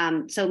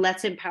 So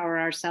let's empower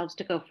ourselves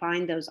to go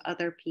find those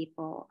other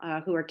people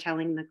who are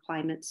telling the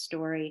climate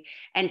story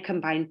and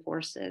combine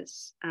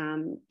forces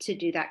to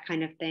do that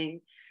kind of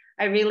thing.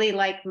 I really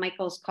like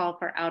Michael's call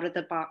for out of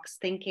the box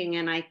thinking.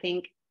 And I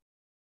think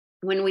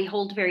when we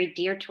hold very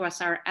dear to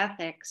us our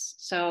ethics,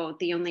 so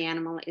The Only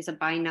Animal is a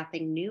buy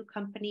nothing new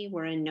company,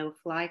 we're a no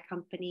fly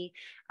company,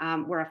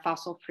 we're a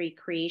fossil free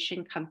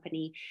creation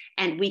company,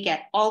 and we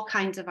get all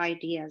kinds of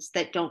ideas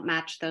that don't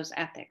match those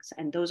ethics,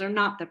 and those are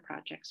not the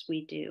projects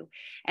we do.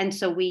 And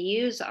so we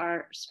use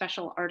our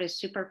special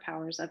artist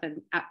superpowers of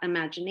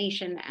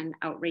imagination and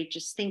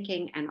outrageous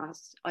thinking and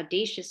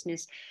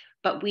audaciousness,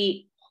 but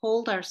we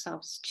hold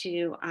ourselves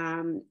to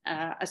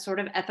a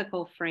sort of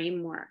ethical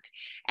framework.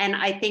 And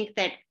I think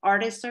that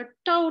artists are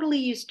totally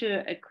used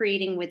to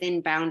creating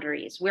within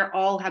boundaries. We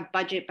all have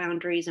budget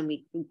boundaries, and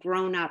we've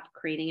grown up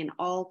creating in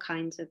all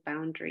kinds of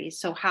boundaries.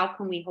 So how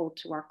can we hold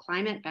to our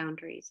climate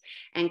boundaries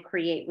and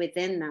create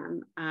within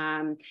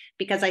them?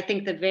 Because I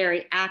think the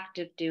very act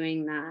of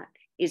doing that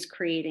is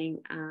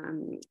creating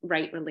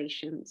right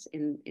relations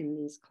in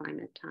these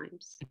climate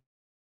times.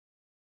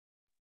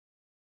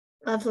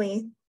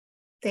 Lovely.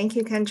 Thank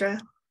you,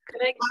 Kendra.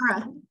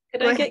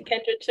 Could I get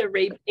Kendra to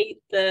repeat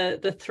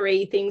the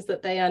three things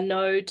that they are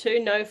no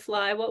to? No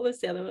fly. What was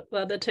the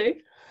other two?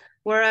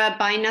 We're a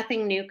buy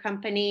nothing new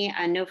company,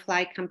 a no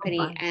fly company,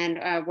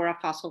 and we're a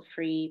fossil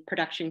free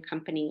production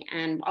company.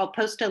 And I'll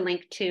post a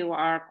link to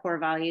our core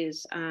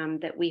values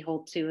that we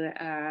hold to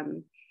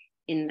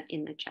in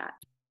the chat.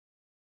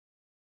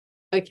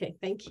 Okay,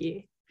 thank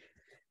you.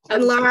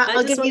 And Lara,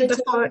 I'll give you the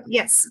floor.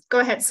 Yes,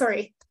 go ahead.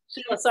 Sorry.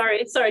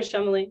 Sorry,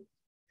 Sharmalene.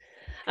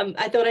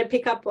 I thought I'd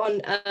pick up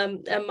on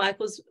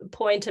Michael's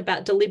point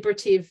about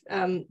deliberative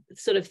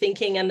sort of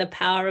thinking and the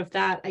power of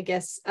that, I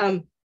guess.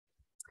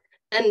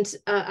 And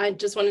I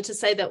just wanted to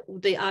say that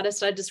the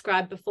artist I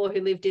described before, who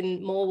lived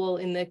in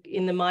Morwell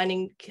in the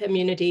mining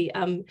community,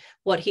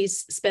 what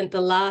he's spent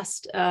the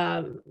last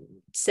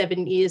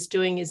 7 years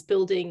doing is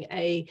building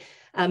a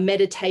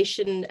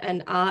meditation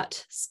and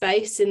art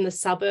space in the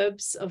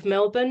suburbs of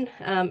Melbourne.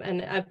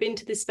 And I've been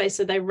to this space,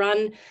 so they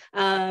run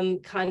they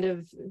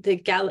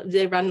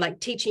run like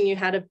teaching you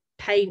how to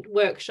paint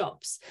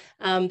workshops.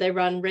 They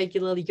run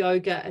regular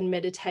yoga and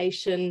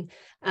meditation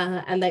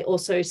and they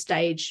also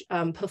stage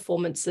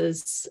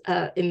performances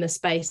in the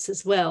space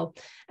as well.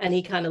 And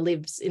he kind of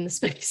lives in the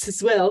space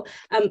as well.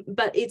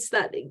 But it's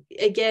that,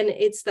 again,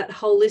 it's that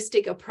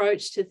holistic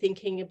approach to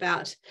thinking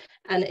about,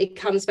 and it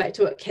comes back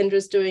to what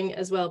Kendra's doing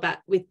as well, about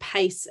with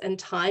pace and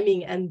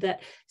timing, and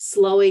that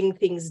slowing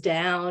things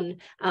down,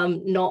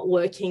 not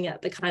working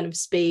at the kind of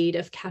speed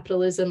of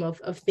capitalism, of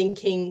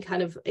thinking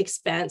kind of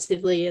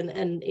expansively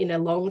and in a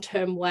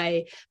long-term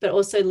way, but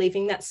also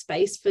leaving that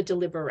space for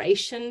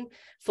deliberation,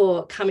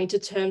 for coming to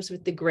terms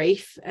with the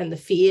grief and the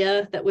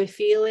fear that we're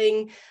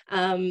feeling,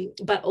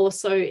 but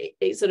also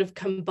sort of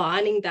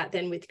combining that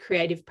then with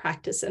creative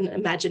practice and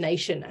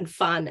imagination and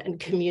fun and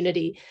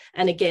community,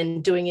 and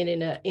again doing it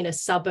in a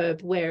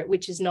suburb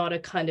which is not a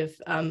kind of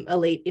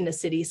elite inner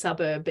city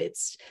suburb.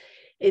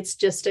 It's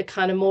just a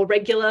kind of more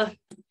regular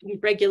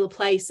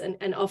place,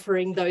 and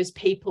offering those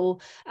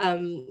people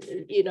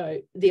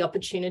the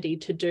opportunity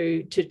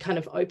to kind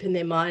of open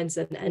their minds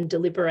and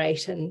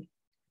deliberate and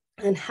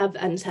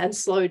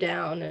slow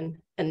down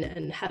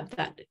and have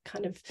that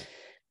kind of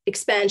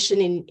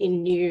expansion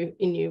in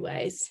new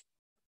ways.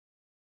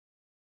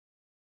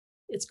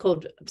 It's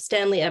called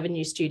Stanley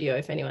Avenue Studio,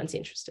 if anyone's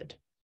interested.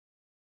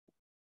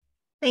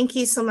 Thank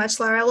you so much,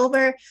 Lara. Well,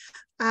 we're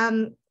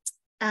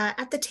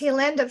at the tail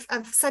end of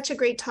such a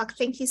great talk.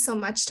 Thank you so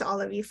much to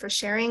all of you for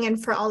sharing,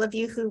 and for all of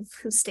you who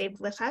stayed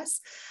with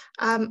us.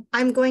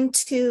 I'm going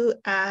to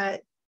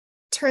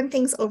turn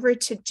things over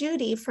to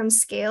Judy from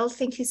Scale.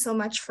 Thank you so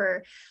much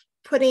for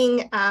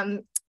putting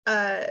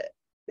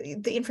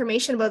the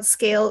information about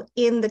Scale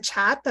in the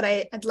chat, but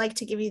I'd like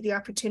to give you the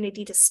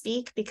opportunity to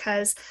speak,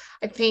 because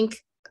I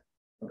think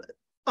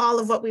all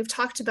of what we've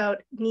talked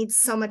about needs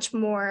so much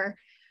more.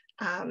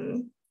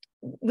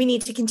 We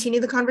need to continue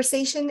the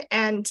conversation,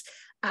 and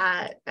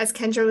as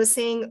Kendra was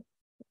saying,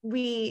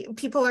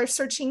 people are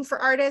searching for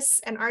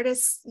artists, and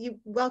artists, you're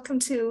welcome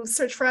to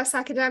search for us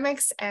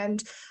academics,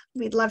 and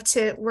we'd love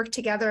to work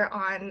together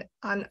on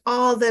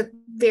all the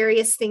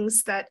various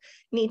things that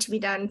need to be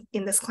done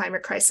in this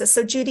climate crisis.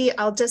 So Judy,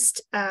 I'll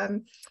just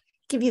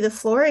give you the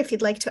floor if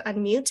you'd like to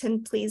unmute,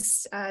 and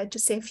please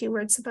just say a few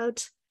words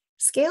about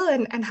Scale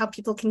and how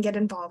people can get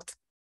involved.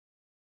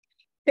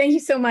 Thank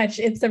you so much.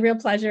 It's a real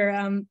pleasure.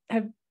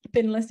 I've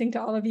been listening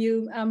to all of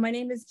you. My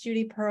name is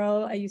Judy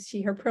Pearl. I use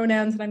she, her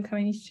pronouns, and I'm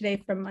coming today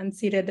from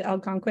unceded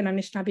Algonquin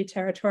Anishinaabe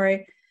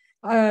territory,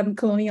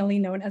 colonially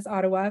known as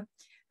Ottawa.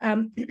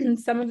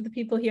 Some of the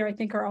people here I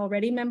think are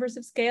already members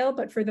of Scale,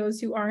 but for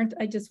those who aren't,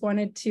 I just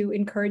wanted to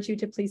encourage you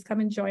to please come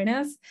and join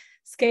us.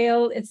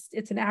 Scale, it's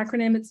an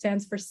acronym. It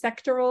stands for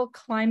Sectoral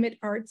Climate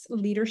Arts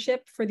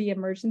Leadership for the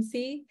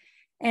Emergency.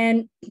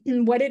 And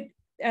what it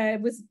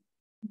was,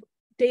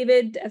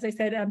 David, as I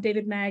said,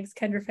 David Maggs,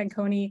 Kendra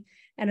Fanconi,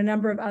 and a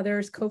number of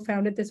others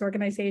co-founded this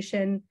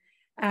organization.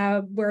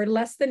 We're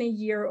less than a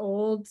year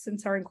old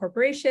since our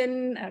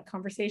incorporation.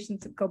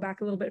 Conversations go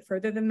back a little bit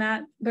further than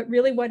that, but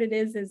really what it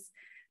is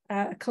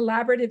a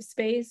collaborative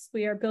space.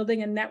 We are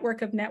building a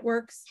network of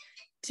networks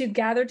to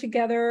gather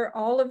together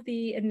all of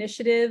the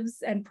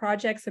initiatives and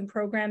projects and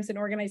programs and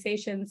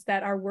organizations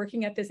that are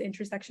working at this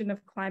intersection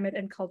of climate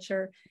and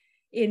culture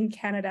in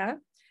Canada.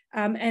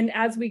 And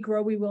as we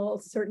grow, we will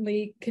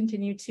certainly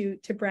continue to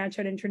branch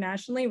out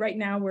internationally. Right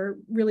now, we're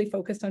really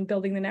focused on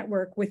building the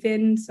network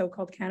within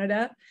so-called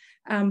Canada,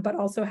 but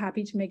also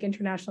happy to make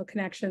international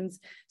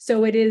connections.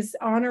 So it is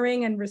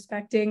honoring and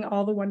respecting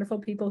all the wonderful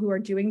people who are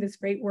doing this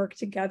great work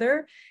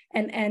together,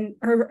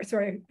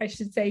 I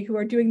should say, who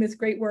are doing this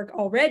great work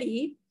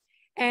already,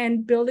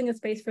 and building a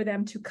space for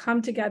them to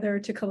come together,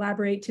 to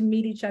collaborate, to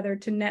meet each other,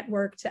 to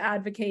network, to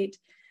advocate,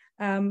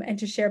 and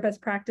to share best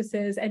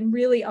practices, and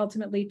really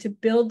ultimately to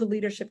build the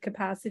leadership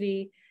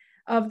capacity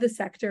of the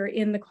sector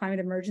in the climate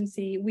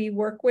emergency. We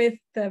work with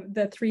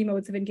the 3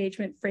 modes of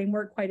engagement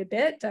framework quite a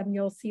bit.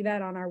 You'll see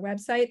that on our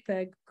website,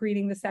 the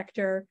greening the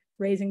sector,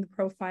 raising the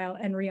profile,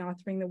 and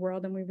reauthoring the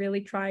world. And we really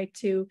try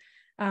to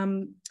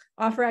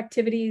offer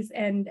activities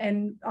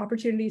and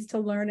opportunities to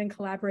learn and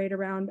collaborate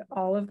around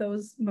all of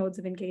those modes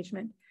of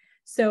engagement.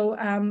 So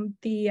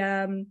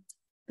the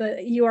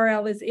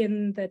URL is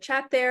in the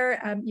chat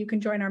there. You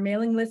can join our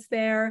mailing list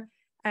there.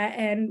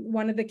 And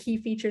one of the key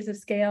features of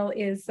Scale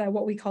is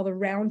what we call the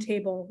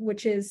roundtable,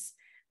 which is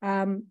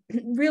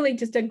really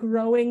just a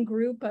growing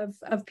group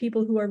of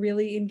people who are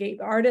really engaged,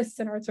 artists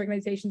and arts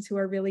organizations who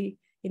are really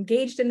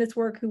engaged in this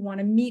work, who want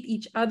to meet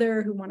each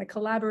other, who want to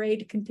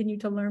collaborate, continue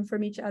to learn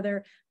from each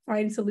other,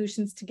 find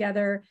solutions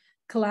together,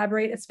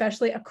 collaborate,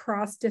 especially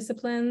across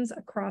disciplines,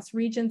 across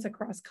regions,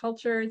 across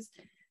cultures.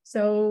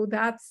 So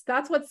that's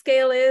what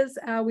Scale is.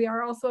 We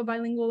are also a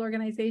bilingual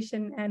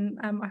organization, and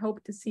I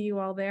hope to see you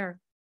all there.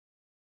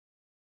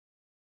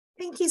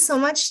 Thank you so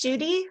much,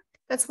 Judy.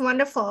 That's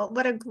wonderful.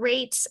 What a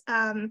great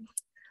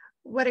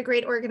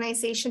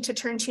organization to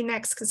turn to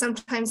next, because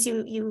sometimes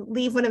you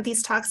leave one of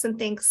these talks and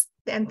think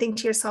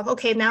to yourself,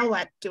 okay, now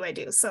what do I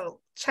do? So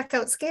check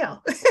out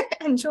Scale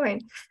and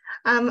join.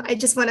 I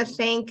just want to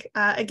thank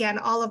again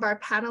all of our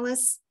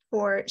panelists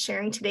for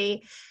sharing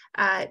today,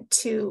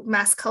 to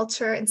Mass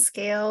Culture and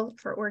Scale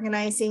for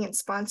organizing and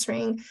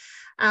sponsoring,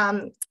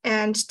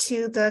 and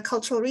to the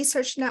Cultural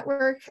Research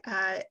Network,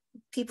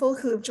 people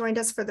who have joined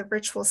us for the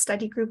virtual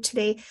study group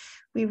today.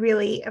 We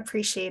really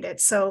appreciate it.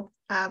 So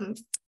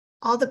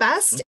all the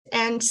best,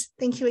 and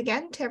thank you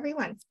again to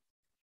everyone.